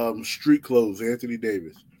street clothes, Anthony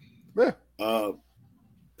Davis. Yeah.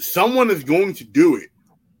 Someone is going to do it.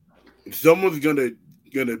 Someone's gonna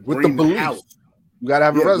with bring the belief. Out. You gotta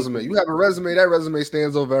have a resume. You have a resume. That resume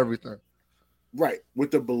stands over everything. Right.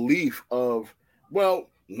 With the belief of,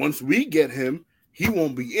 well, once we get him, he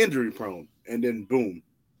won't be injury prone, and then boom,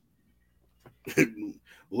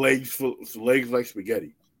 legs like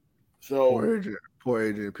spaghetti. So poor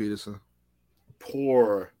Adrian Peterson.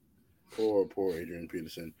 Poor Adrian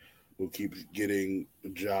Peterson, who keeps getting a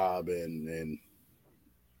job and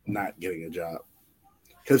not getting a job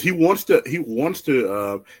because he wants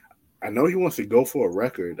to. I know he wants to go for a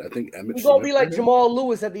record. I think Emmitt He's gonna be like Jamal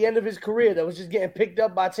Lewis at the end of his career that was just getting picked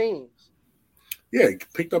up by teams. Yeah,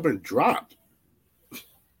 picked up and dropped.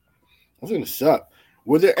 That's gonna suck.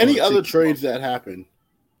 Were there any other trades that happened?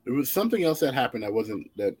 There was something else that happened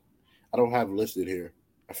that I don't have listed here.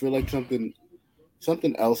 I feel like something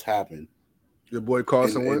else happened. Your boy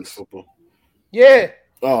Carson Wentz. Yeah.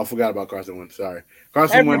 Oh, I forgot about Carson Wentz. Sorry.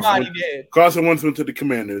 Carson Wentz went to the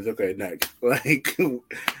Commanders. Okay, next. Like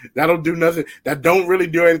that'll do nothing. That don't really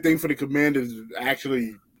do anything for the Commanders.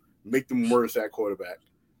 Actually, make them worse at quarterback.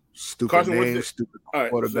 Stupid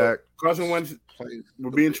quarterback. Carson Wentz. We're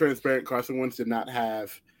being transparent. Carson Wentz did not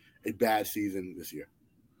have a bad season this year.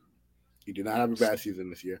 He did not have a bad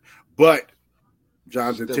season this year, but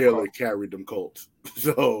Jonathan Taylor carried them Colts.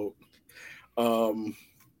 So let's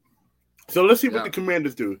see what the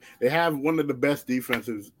Commanders do. They have one of the best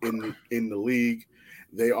defenses in the league.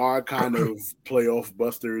 They are kind of playoff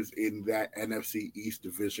busters in that NFC East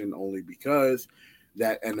division only because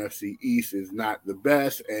that NFC East is not the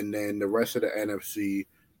best, and then the rest of the NFC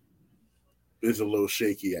is a little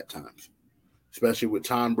shaky at times, especially with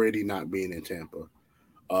Tom Brady not being in Tampa.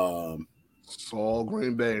 It's all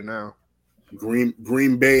Green Bay now.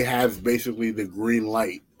 Green Bay has basically the green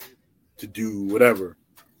light to do whatever.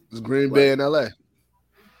 It's Green Bay in LA.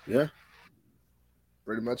 Yeah.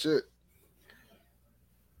 Pretty much it.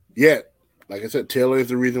 Yeah. Like I said, Taylor is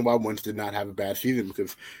the reason why Wentz did not have a bad season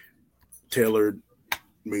because Taylor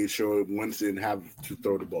made sure Wentz didn't have to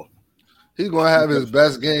throw the ball. He's going to have his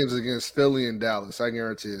best games against Philly and Dallas. I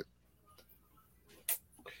guarantee it.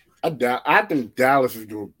 I think Dallas is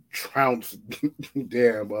going to trounce the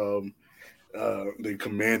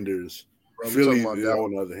Commanders. Bro, Philly, on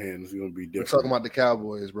the other hand, is going to be different. We're talking about the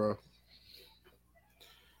Cowboys, bro.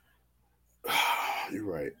 You're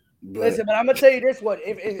right. Listen, but I'm going to tell you this one.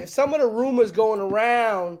 If some of the rumors going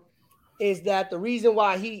around is that the reason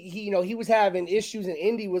why he was having issues in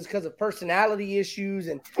Indy was because of personality issues,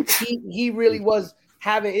 and he really was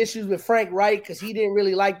having issues with Frank Reich because he didn't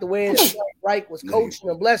really like the way that Frank Reich was coaching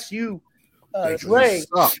him. Bless you, Dre.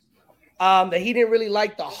 That he didn't really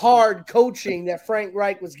like the hard coaching that Frank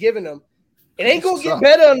Reich was giving him. It ain't going to get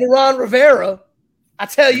better under Ron Rivera. I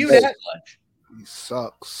tell you that much. He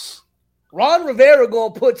sucks. Ron Rivera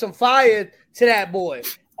going to put some fire to that boy.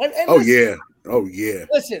 And listen,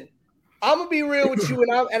 Listen, I'm going to be real with you,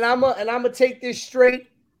 and I'm going to take this straight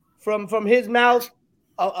from his mouth.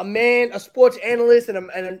 A sports analyst and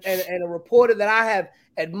a reporter that I have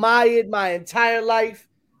admired my entire life.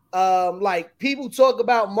 Like people talk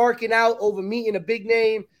about marking out over meeting a big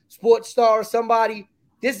name sports star or somebody.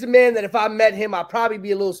 This is a man that if I met him, I'd probably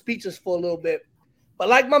be a little speechless for a little bit. But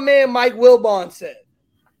like my man Mike Wilbon said,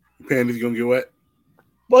 Panty's gonna get wet.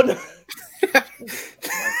 But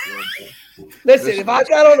listen, if I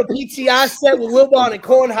got on a PTI set with Wilbon and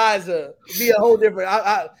Kornheiser, it'd be a whole different.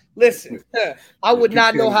 Listen, I would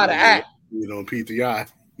not know how to act. You know, PTI,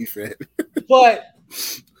 he said. But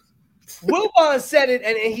Wilbon said it,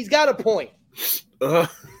 and he's got a point.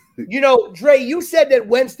 You know, Dre, you said that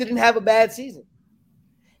Wentz didn't have a bad season.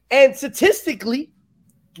 And statistically,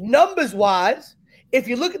 numbers-wise, if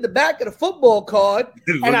you look at the back of the football card,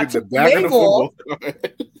 and I took the name off,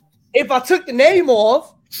 if I took the name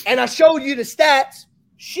off and I showed you the stats,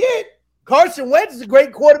 shit, Carson Wentz is a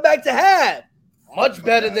great quarterback to have. Much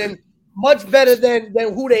better than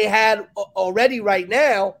who they had already right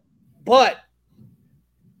now. But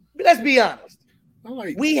let's be honest.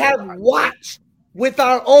 We have watched with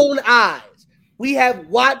our own eyes. We have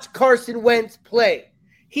watched Carson Wentz play.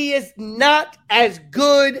 He is not as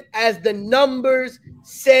good as the numbers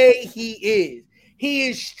say he is. He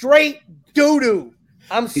is straight doo-doo.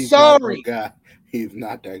 He's sorry. He's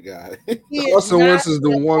not that guy. Carson Wentz is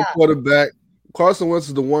the one quarterback. Carson Wentz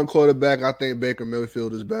is the one quarterback I think Baker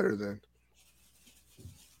Mayfield is better than.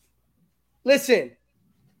 Listen,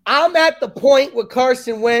 I'm at the point with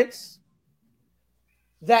Carson Wentz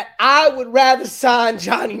that I would rather sign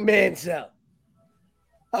Johnny Manziel.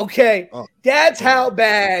 Okay, that's how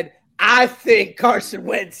bad I think Carson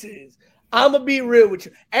Wentz is. I'm going to be real with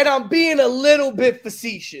you. And I'm being a little bit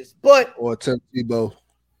facetious, but or Tim Tebow.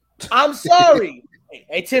 I'm sorry.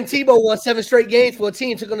 Hey, Tim Tebow won 7 straight games for a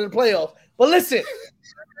team, took them to the playoffs. But listen,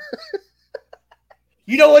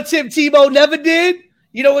 you know what Tim Tebow never did?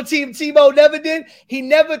 He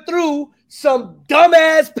never threw some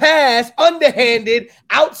dumbass pass underhanded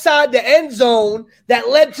outside the end zone that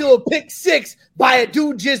led to a pick six by a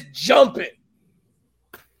dude just jumping.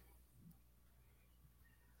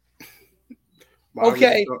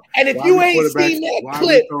 Okay, and if you ain't seen that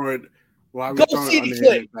clip, go see the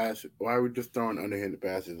clip. Why are we just throwing underhanded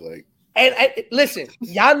passes? Like, and listen,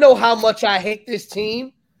 y'all know how much I hate this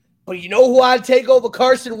team, but you know who I'd take over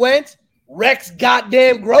Carson Wentz? Rex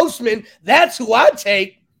goddamn Grossman. That's who I'd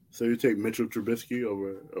take. So you take Mitchell Trubisky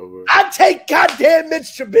over? I'd take goddamn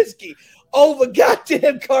Mitch Trubisky over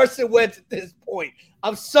goddamn Carson Wentz at this point.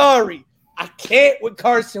 I'm sorry. I can't with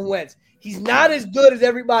Carson Wentz. He's not as good as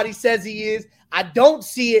everybody says he is. I don't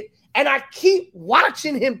see it. And I keep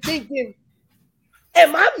watching him thinking,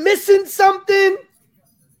 am I missing something?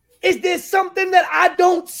 Is there something that I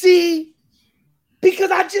don't see?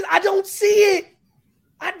 Because I don't see it.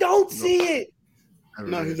 I don't see it.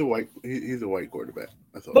 No, he's a white quarterback.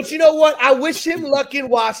 But you know what? I wish him luck in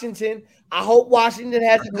Washington. I hope Washington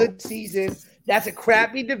has a good season. That's a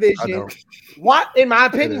crappy division. In my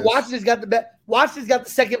opinion, Washington's got the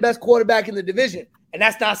second best quarterback in the division, and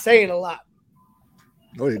that's not saying a lot.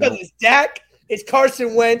 Because it's Dak, it's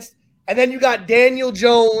Carson Wentz, and then you got Daniel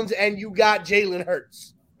Jones and you got Jalen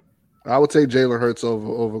Hurts. I would take Jalen Hurts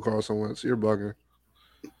over Carson Wentz. You're bugging.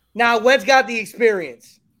 Now Wentz got the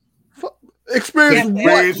experience.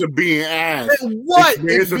 Experience of being ass. What?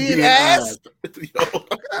 Experience of being ass? Yo.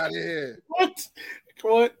 Out of here.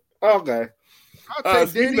 What? Okay. I'll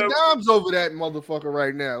take Danny Dimes over that motherfucker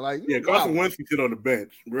right now. Like, yeah, Carson Wentz can sit on the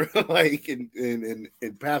bench, bro, like and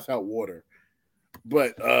pass out water.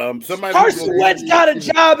 But somebody Carson Wentz got a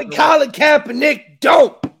job at Colin Kaepernick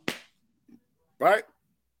don't. Right?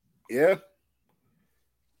 Yeah.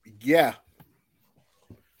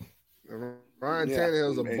 Ryan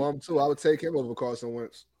Tannehill's a bum too. I would take him over Carson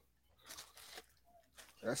Wentz.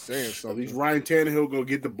 That's saying something. At least Ryan Tannehill gonna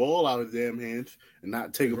get the ball out of his damn hands and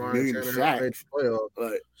not take a million sacks.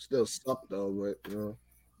 But still suck though. But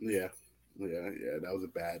yeah, that was a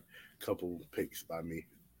bad couple picks by me.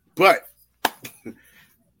 But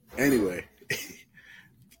anyway,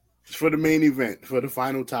 for the main event, for the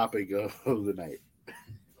final topic of the night,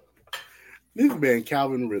 this man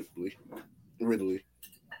Calvin Ridley.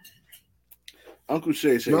 Uncle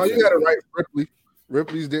Shay. No, you got it right, Ripley.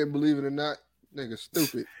 Ripley's didn't believe it or not. Nigga,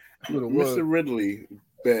 stupid. Mr. Ridley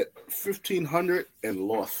bet $1,500 and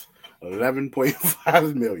lost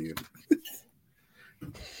 $11.5 million.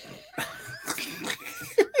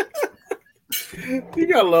 You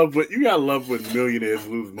gotta love when millionaires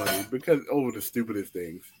lose money because over the stupidest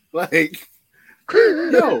things. Like,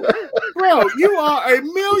 yo, bro, you are a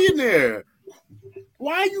millionaire.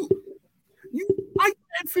 Why you bet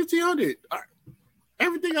 $1,500?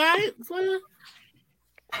 Everything all right, player?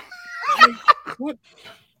 What?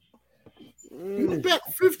 You bet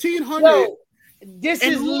 $1,500. No, this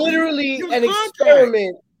is literally an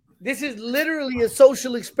experiment. This is literally a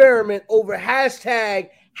social experiment over hashtag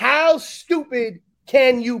how stupid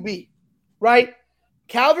can you be? Right?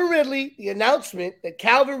 Calvin Ridley, the announcement that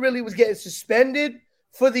Calvin Ridley was getting suspended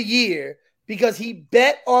for the year because he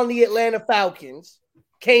bet on the Atlanta Falcons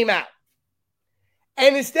came out.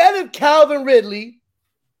 And instead of Calvin Ridley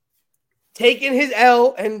taking his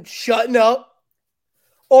L and shutting up,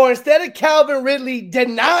 or instead of Calvin Ridley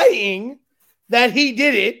denying that he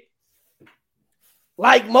did it,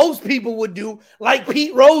 like most people would do, like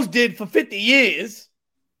Pete Rose did for 50 years,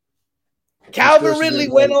 Calvin Ridley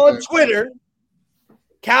went on Twitter.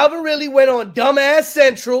 Calvin Ridley went on Dumbass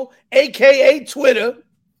Central, a.k.a. Twitter.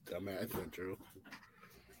 Dumbass Central.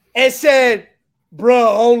 And said, bro,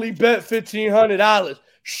 only bet $1,500.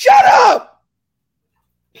 Shut up!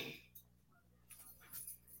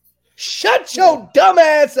 Shut your dumb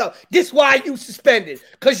ass up. This is why you suspended.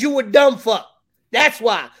 Because you were dumb fuck. That's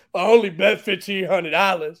why. I only bet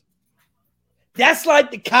 $1,500. That's like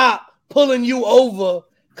the cop pulling you over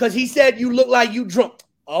because he said you look like you drunk.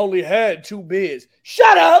 I only had 2 beers.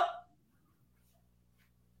 Shut up.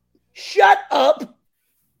 Shut up.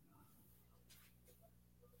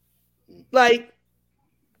 Like,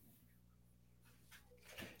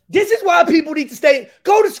 this is why people need to stay.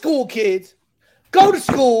 Go to school, kids. Go to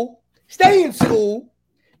school. Stay in school.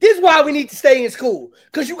 This is why we need to stay in school.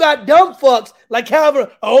 Because you got dumb fucks like Calvin.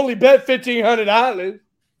 I only bet $1,500.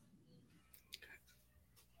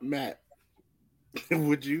 Matt,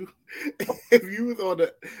 would you, if you was on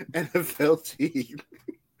the NFL team,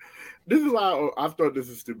 this is why I thought this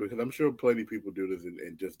is stupid, because I'm sure plenty of people do this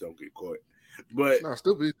and just don't get caught. But it's not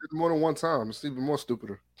stupid. He did it more than one time. It's even more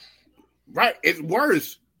stupider. Right. It's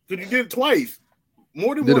worse. Because you did it twice.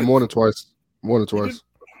 More than Did it more than twice. More than twice.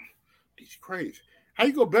 It's crazy. How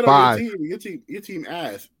you go bet on your team? Your team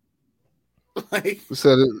ass. Like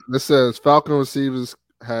this says Falcon receivers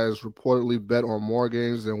has reportedly bet on more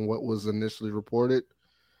games than what was initially reported.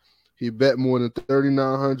 He bet more than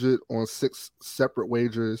 3,900 on 6 separate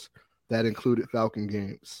wagers that included Falcon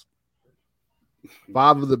games.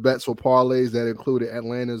 5 of the bets were parlays that included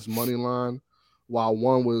Atlanta's money line, while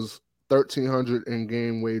one was 1,300 in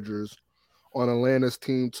game wagers on Atlanta's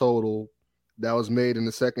team total that was made in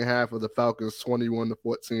the second half of the Falcons'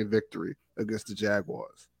 21-14 victory against the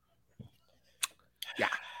Jaguars. Yeah.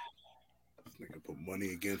 Nigga put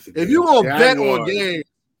money against the if you're gonna bet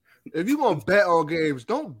on games,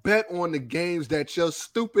 don't bet on the games that your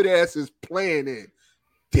stupid ass is playing in,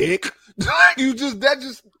 dick.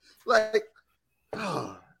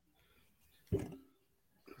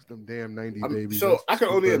 Them damn 90 babies. So I can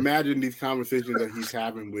only imagine these conversations that he's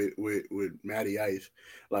having with Matty Ice.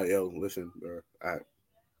 Like, yo, listen, bro.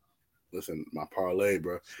 Listen, my parlay,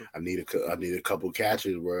 bro. I need a couple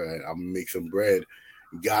catches, bro. I'm gonna make some bread.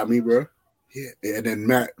 You got me, bro. Yeah. And then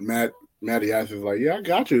Matty Ice is like, yeah, I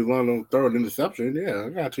got you. As long as I don't throw an interception, yeah, I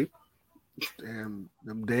got you. Damn,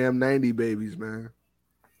 them damn 90 babies, man.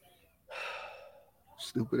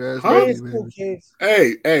 Stupid ass. Stay in school, kids.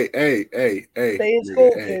 Hey. Stay in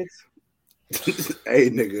school, kids. Hey,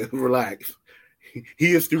 nigga, relax.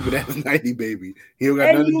 He a stupid ass 90 baby. He don't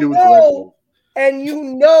got nothing to do with collections. And you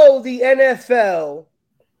know the NFL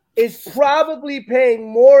is probably paying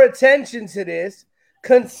more attention to this,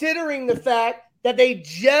 considering the fact that they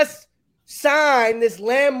just signed this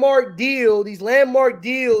landmark deal, these landmark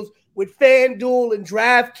deals with FanDuel and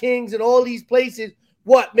DraftKings and all these places.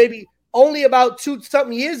 What, maybe only about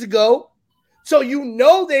 2-something years ago. So you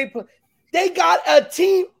know they got a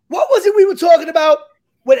team. What was it we were talking about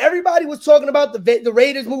when everybody was talking about the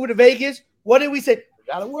Raiders moving to Vegas? What did we say?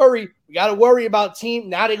 We got to worry about team.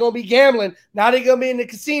 Now they're going to be gambling. Now they're going to be in the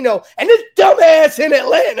casino. And this dumbass in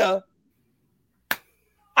Atlanta,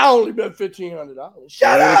 I only bet $1,500.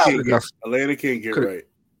 Shut up. Atlanta can't get right.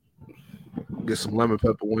 Get some lemon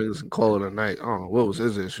pepper wings and call it a night. Oh, what was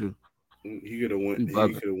his issue? He could have went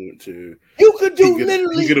to. You could do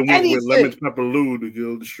literally anything. With Lemon Pepper Lou to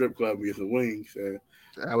go to the strip club and get some wings.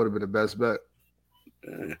 That would have been the best bet.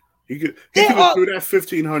 He could have threw that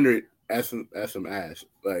 $1,500 at some ass,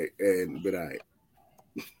 like, and but I.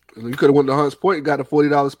 You could have went to Hunts Point and got a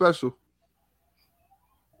 $40 special.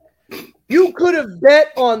 You could have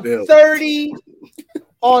bet on 30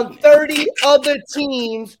 other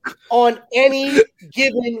teams on any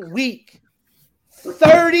given week.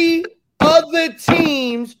 30 other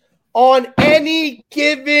teams on any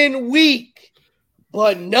given week.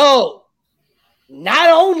 But no, not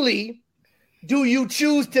only do you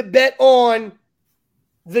choose to bet on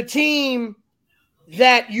the team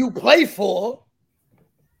that you play for,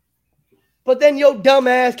 but then your dumb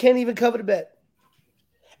ass can't even cover the bet.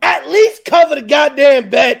 At least cover the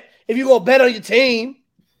goddamn bet if you're going to bet on your team.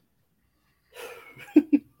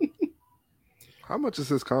 How much is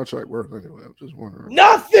his contract worth anyway? I'm just wondering.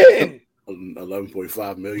 Nothing.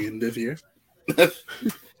 $11.5 million this year.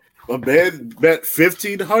 My man bet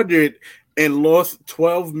 $1,500 and lost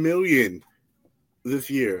 $12 million this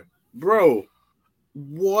year, bro.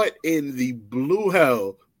 What in the blue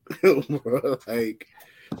hell? Bro, like,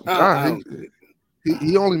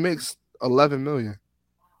 he only makes $11 million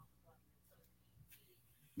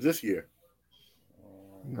this year.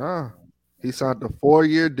 Nah. He signed a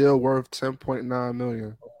 4-year deal worth $10.9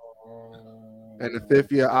 million, and the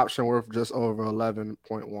 5th-year option worth just over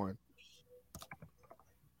 $11.1.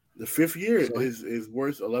 The 5th year is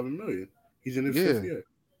worth $11 million. He's in his 5th year.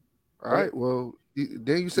 All right. Well,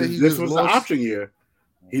 then you say this was the option year.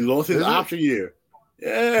 He lost his option year.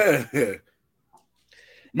 Yeah. Remember,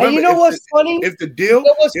 and you know what's funny? If the deal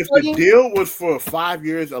was for 5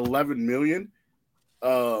 years, $11 million,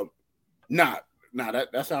 that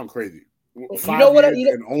sounds crazy. 5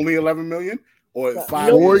 years and only $11 million, or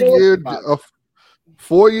 4-year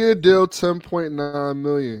deal, $10.9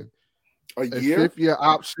 million. A year? 5th-year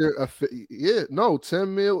option,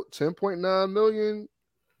 $10.9 million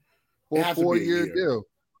for a 4-year deal.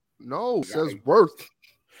 No, it says worth.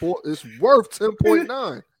 It's worth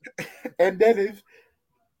 10.9. And that is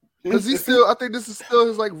because I think this is still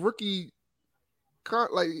his like rookie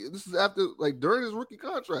this is after during his rookie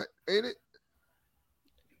contract, ain't it?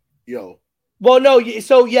 Yo. Well, no,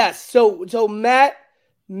 so yes. So Matt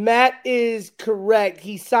is correct.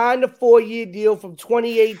 He signed a 4-year deal from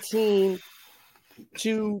 2018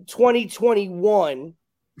 to 2021.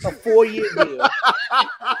 A 4-year deal.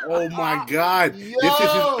 Oh my God. Yo. This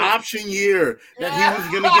is his option year that he was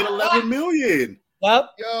gonna get $11 million. Yep.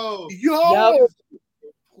 Yo. Yep.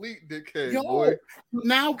 Complete dickhead, Yo, boy.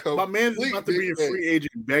 Now my man's about to be a free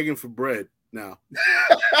agent begging for bread now.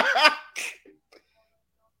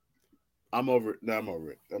 I'm over it. No, I'm over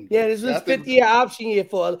it. This was 50-year option year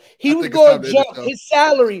for. He was going to jump his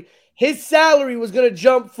salary. His salary was going to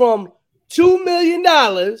jump from $2 million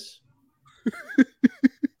to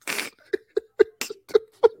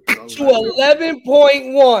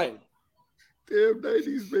 11.1. Damn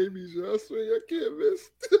 90s babies, yo. I swear I can't miss.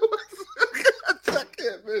 I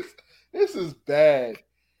can't miss. This is bad.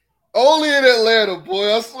 Only in Atlanta,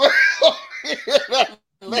 boy. I swear.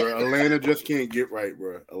 Bro, Atlanta just can't get right,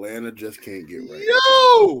 bro. Atlanta just can't get right.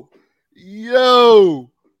 Yo.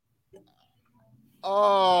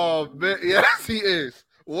 Oh, man. Yes, he is.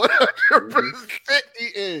 100% he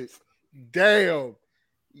is. Damn.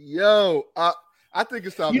 Yo. I think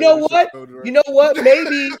it's time. You know what? You know what?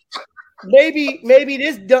 Maybe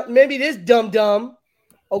this dumb.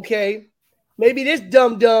 Okay. Maybe this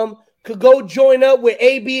dumb could go join up with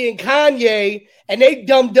AB and Kanye and they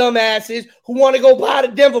dumb asses who want to go buy the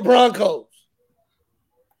Denver Broncos.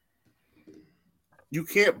 You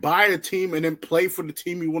can't buy a team and then play for the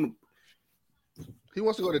team you want to. He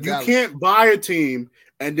wants to go to Dallas. You can't buy a team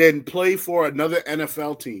and then play for another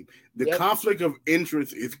NFL team. The conflict of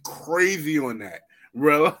interest is crazy on that.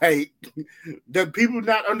 Bro, like, do people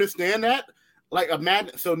not understand that? Like,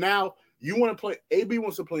 imagine. So now you want to play. AB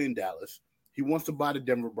wants to play in Dallas. He wants to buy the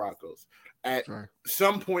Denver Broncos. At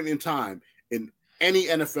some point in time in any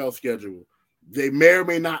NFL schedule, they may or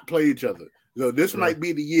may not play each other. So this might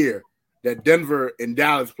be the year that Denver and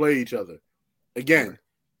Dallas play each other again.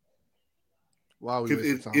 Why we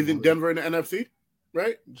isn't Denver in the NFC,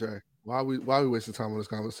 right? Jay, why we wasting time on this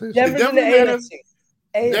conversation? Denver's in the NFC.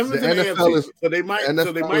 Denver's in the NFL is so they might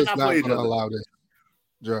not play each other. Allow this,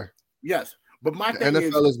 Jay. Yes, but my thing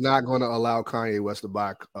NFL is not going to allow Kanye West to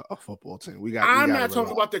buy a football team. I'm not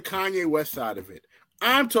talking about the Kanye West side of it.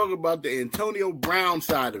 I'm talking about the Antonio Brown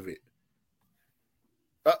side of it.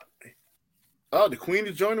 The Queen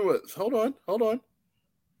is joining us. Hold on.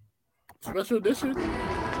 Special edition.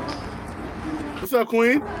 What's up,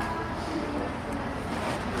 Queen?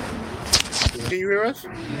 Can you hear us?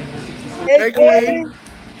 Hey, Queen.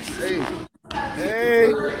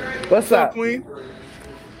 Hey. What's up, Queen?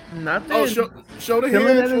 Nothing. Oh, show the Chilling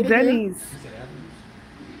hair. at the Denny's.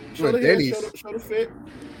 Show the Denny's. Show the fit.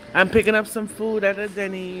 I'm picking up some food at the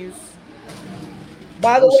Denny's.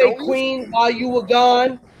 By the way, Queen, while you were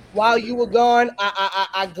gone,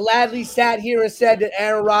 I gladly sat here and said that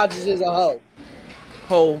Aaron Rodgers is a hoe.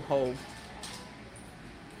 Ho.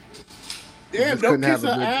 Damn, don't kiss her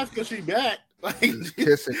ass because she back. Like,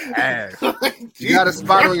 kissing ass. You got a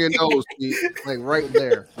spot on your nose, Pete. Like right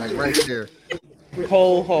there.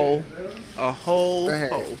 Ho. A whole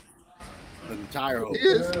ho. An entire ho.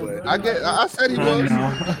 I said he was.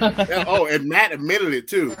 And Matt admitted it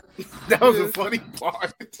too. That was a funny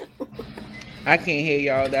part. I can't hear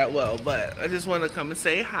y'all that well, but I just want to come and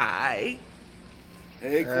say hi.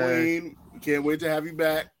 Hey, Queen. Can't wait to have you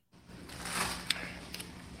back.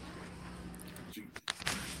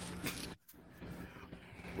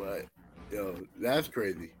 But, that's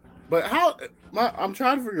crazy. But I'm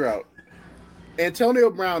trying to figure out. Antonio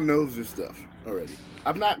Brown knows this stuff already.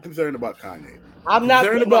 I'm not concerned about Kanye. I'm not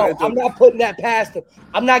putting that past him.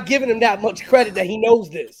 I'm not giving him that much credit that he knows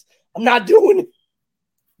this. I'm not doing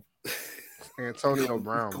it. Antonio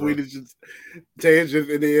Brown. Queen is just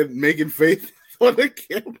in there making faith on the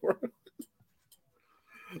camera.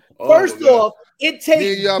 First off, it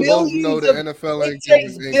takes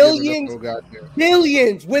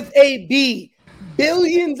billions with a B,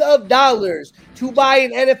 billions of dollars to buy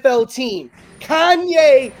an NFL team.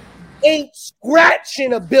 Kanye ain't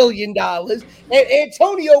scratching $1 billion, and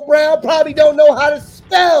Antonio Brown probably don't know how to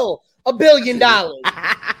spell $1 billion.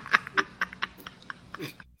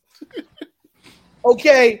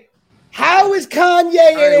 Okay, how is Kanye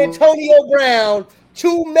and Antonio Brown,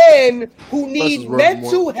 two men who need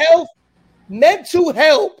mental help,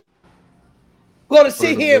 going to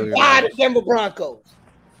sit here and buy the Denver Broncos?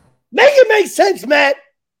 Make it make sense, Matt.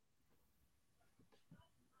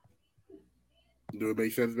 Do it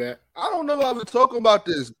make sense, Matt? I don't know why we're talking about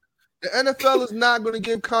this. The NFL is not going to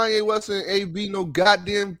give Kanye West and AB no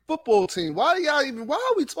goddamn football team. Why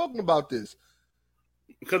are we talking about this?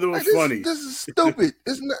 Because it was funny. This is stupid.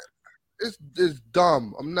 It's not. It's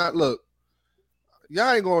dumb.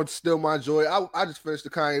 Y'all ain't going to steal my joy. I just finished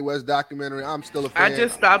the Kanye West documentary. I'm still a fan. I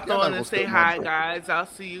just stopped on and say hi, guys. I'll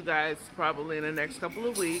see you guys probably in the next couple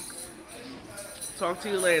of weeks. Talk to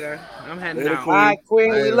you later. I'm heading out. All right,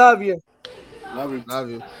 Queen. We love you. Love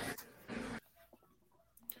you.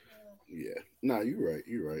 Yeah. No, you're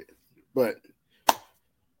right. But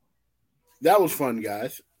that was fun,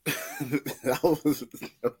 guys. That was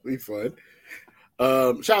really fun.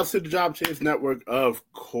 Shout out to the Job Chase Network, of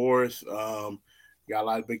course. Got a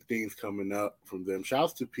lot of big things coming up from them. Shout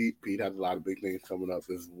out to Pete. Pete has a lot of big things coming up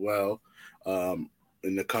as well.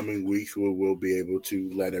 In the coming weeks, we'll be able to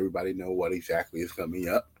let everybody know what exactly is coming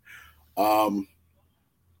up.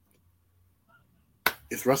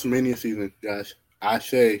 It's WrestleMania season, guys. I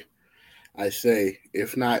say,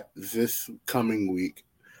 if not this coming week,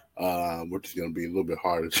 which is going to be a little bit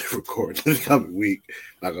harder to record this coming week,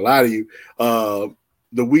 not gonna lie to you,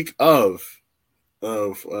 the week of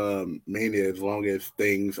Mania, as long as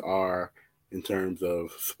things are in terms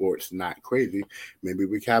of sports not crazy, maybe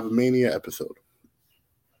we can have a Mania episode.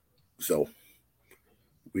 So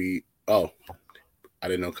I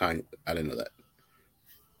didn't know Kanye. I didn't know that.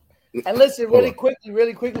 And listen, really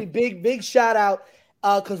quickly, big shout out,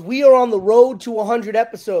 because we are on the road to 100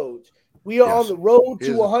 episodes. We are on the road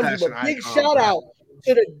to 100. But big shout out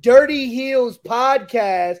to the Dirty Heels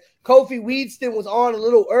podcast. Kofi Weedston was on a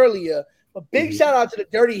little earlier. But big shout out to the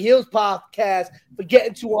Dirty Heels podcast for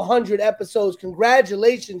getting to 100 episodes.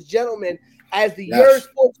 Congratulations, gentlemen, as the Your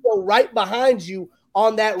Sports go right behind you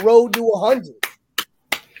on that road to 100.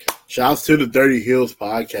 Shouts to the Dirty Heels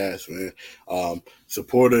podcast, man.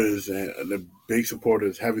 Supporters and the big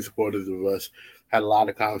supporters, heavy supporters of us, had a lot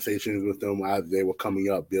of conversations with them as they were coming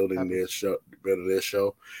up, building their show.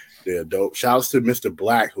 They're dope. Shouts to Mr.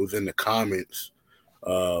 Black, who's in the comments.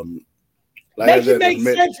 Make it make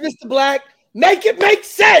sense, Mr. Black. Make it make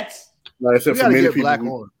sense. Like I said, for many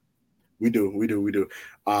people, we do.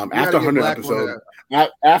 After 100 episodes,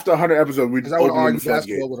 we just open the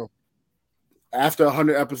floodgate. After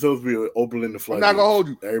 100 episodes, we were opening the floodgate. I'm not gonna hold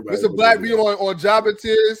you. Mr. Black be on Job and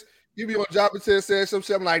Tears. You be on Job and Tears saying some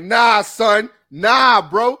shit. I'm like, nah, son, nah,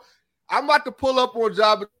 bro. I'm about to pull up on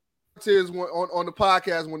Job and Tears on the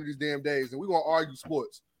podcast one of these damn days, and we're gonna argue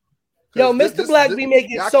sports. Yo, Mr. Black be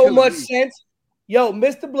making so much sense. Yo,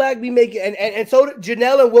 Mr. Black be making, and so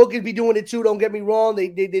Janelle and Wilkins be doing it too. Don't get me wrong.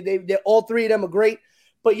 They all three of them are great.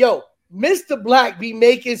 But yo, Mr. Black be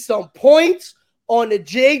making some points on the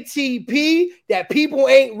JTP that people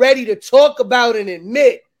ain't ready to talk about and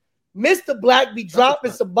admit. Mr. Black be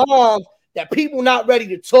dropping some bombs that people not ready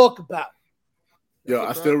to talk about. Yo,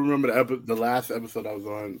 I still remember the last episode I was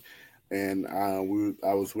on, and I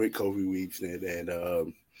was with Kobe Weeks, and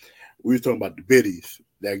we was talking about the biddies.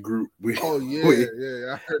 That group. I heard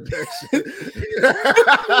that shit.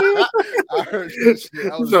 I heard that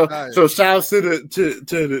shit. So shout out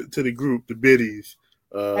to the group, the biddies.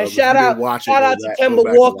 And shout out to Kemba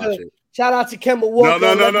Walker. Shout out to Kemba Walker.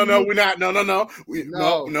 No. We're not. No.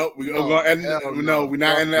 We're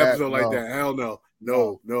not in an episode like that. Hell no.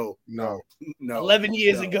 11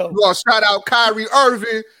 years ago. Well, shout out Kyrie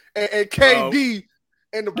Irving and KD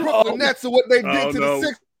and the Brooklyn Nets and what they did to the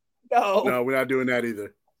Sixers. No, we're not doing that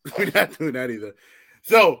either.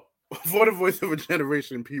 So, for the voice of a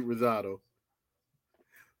generation, Pete Rosado.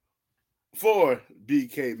 For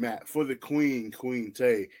BK Matt, for the Queen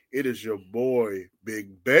Tay, it is your boy,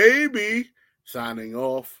 Big Baby, signing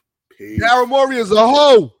off. Peace. Daryl Morey is a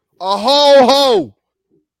hoe. A hoe.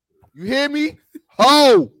 You hear me?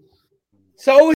 Hoe. So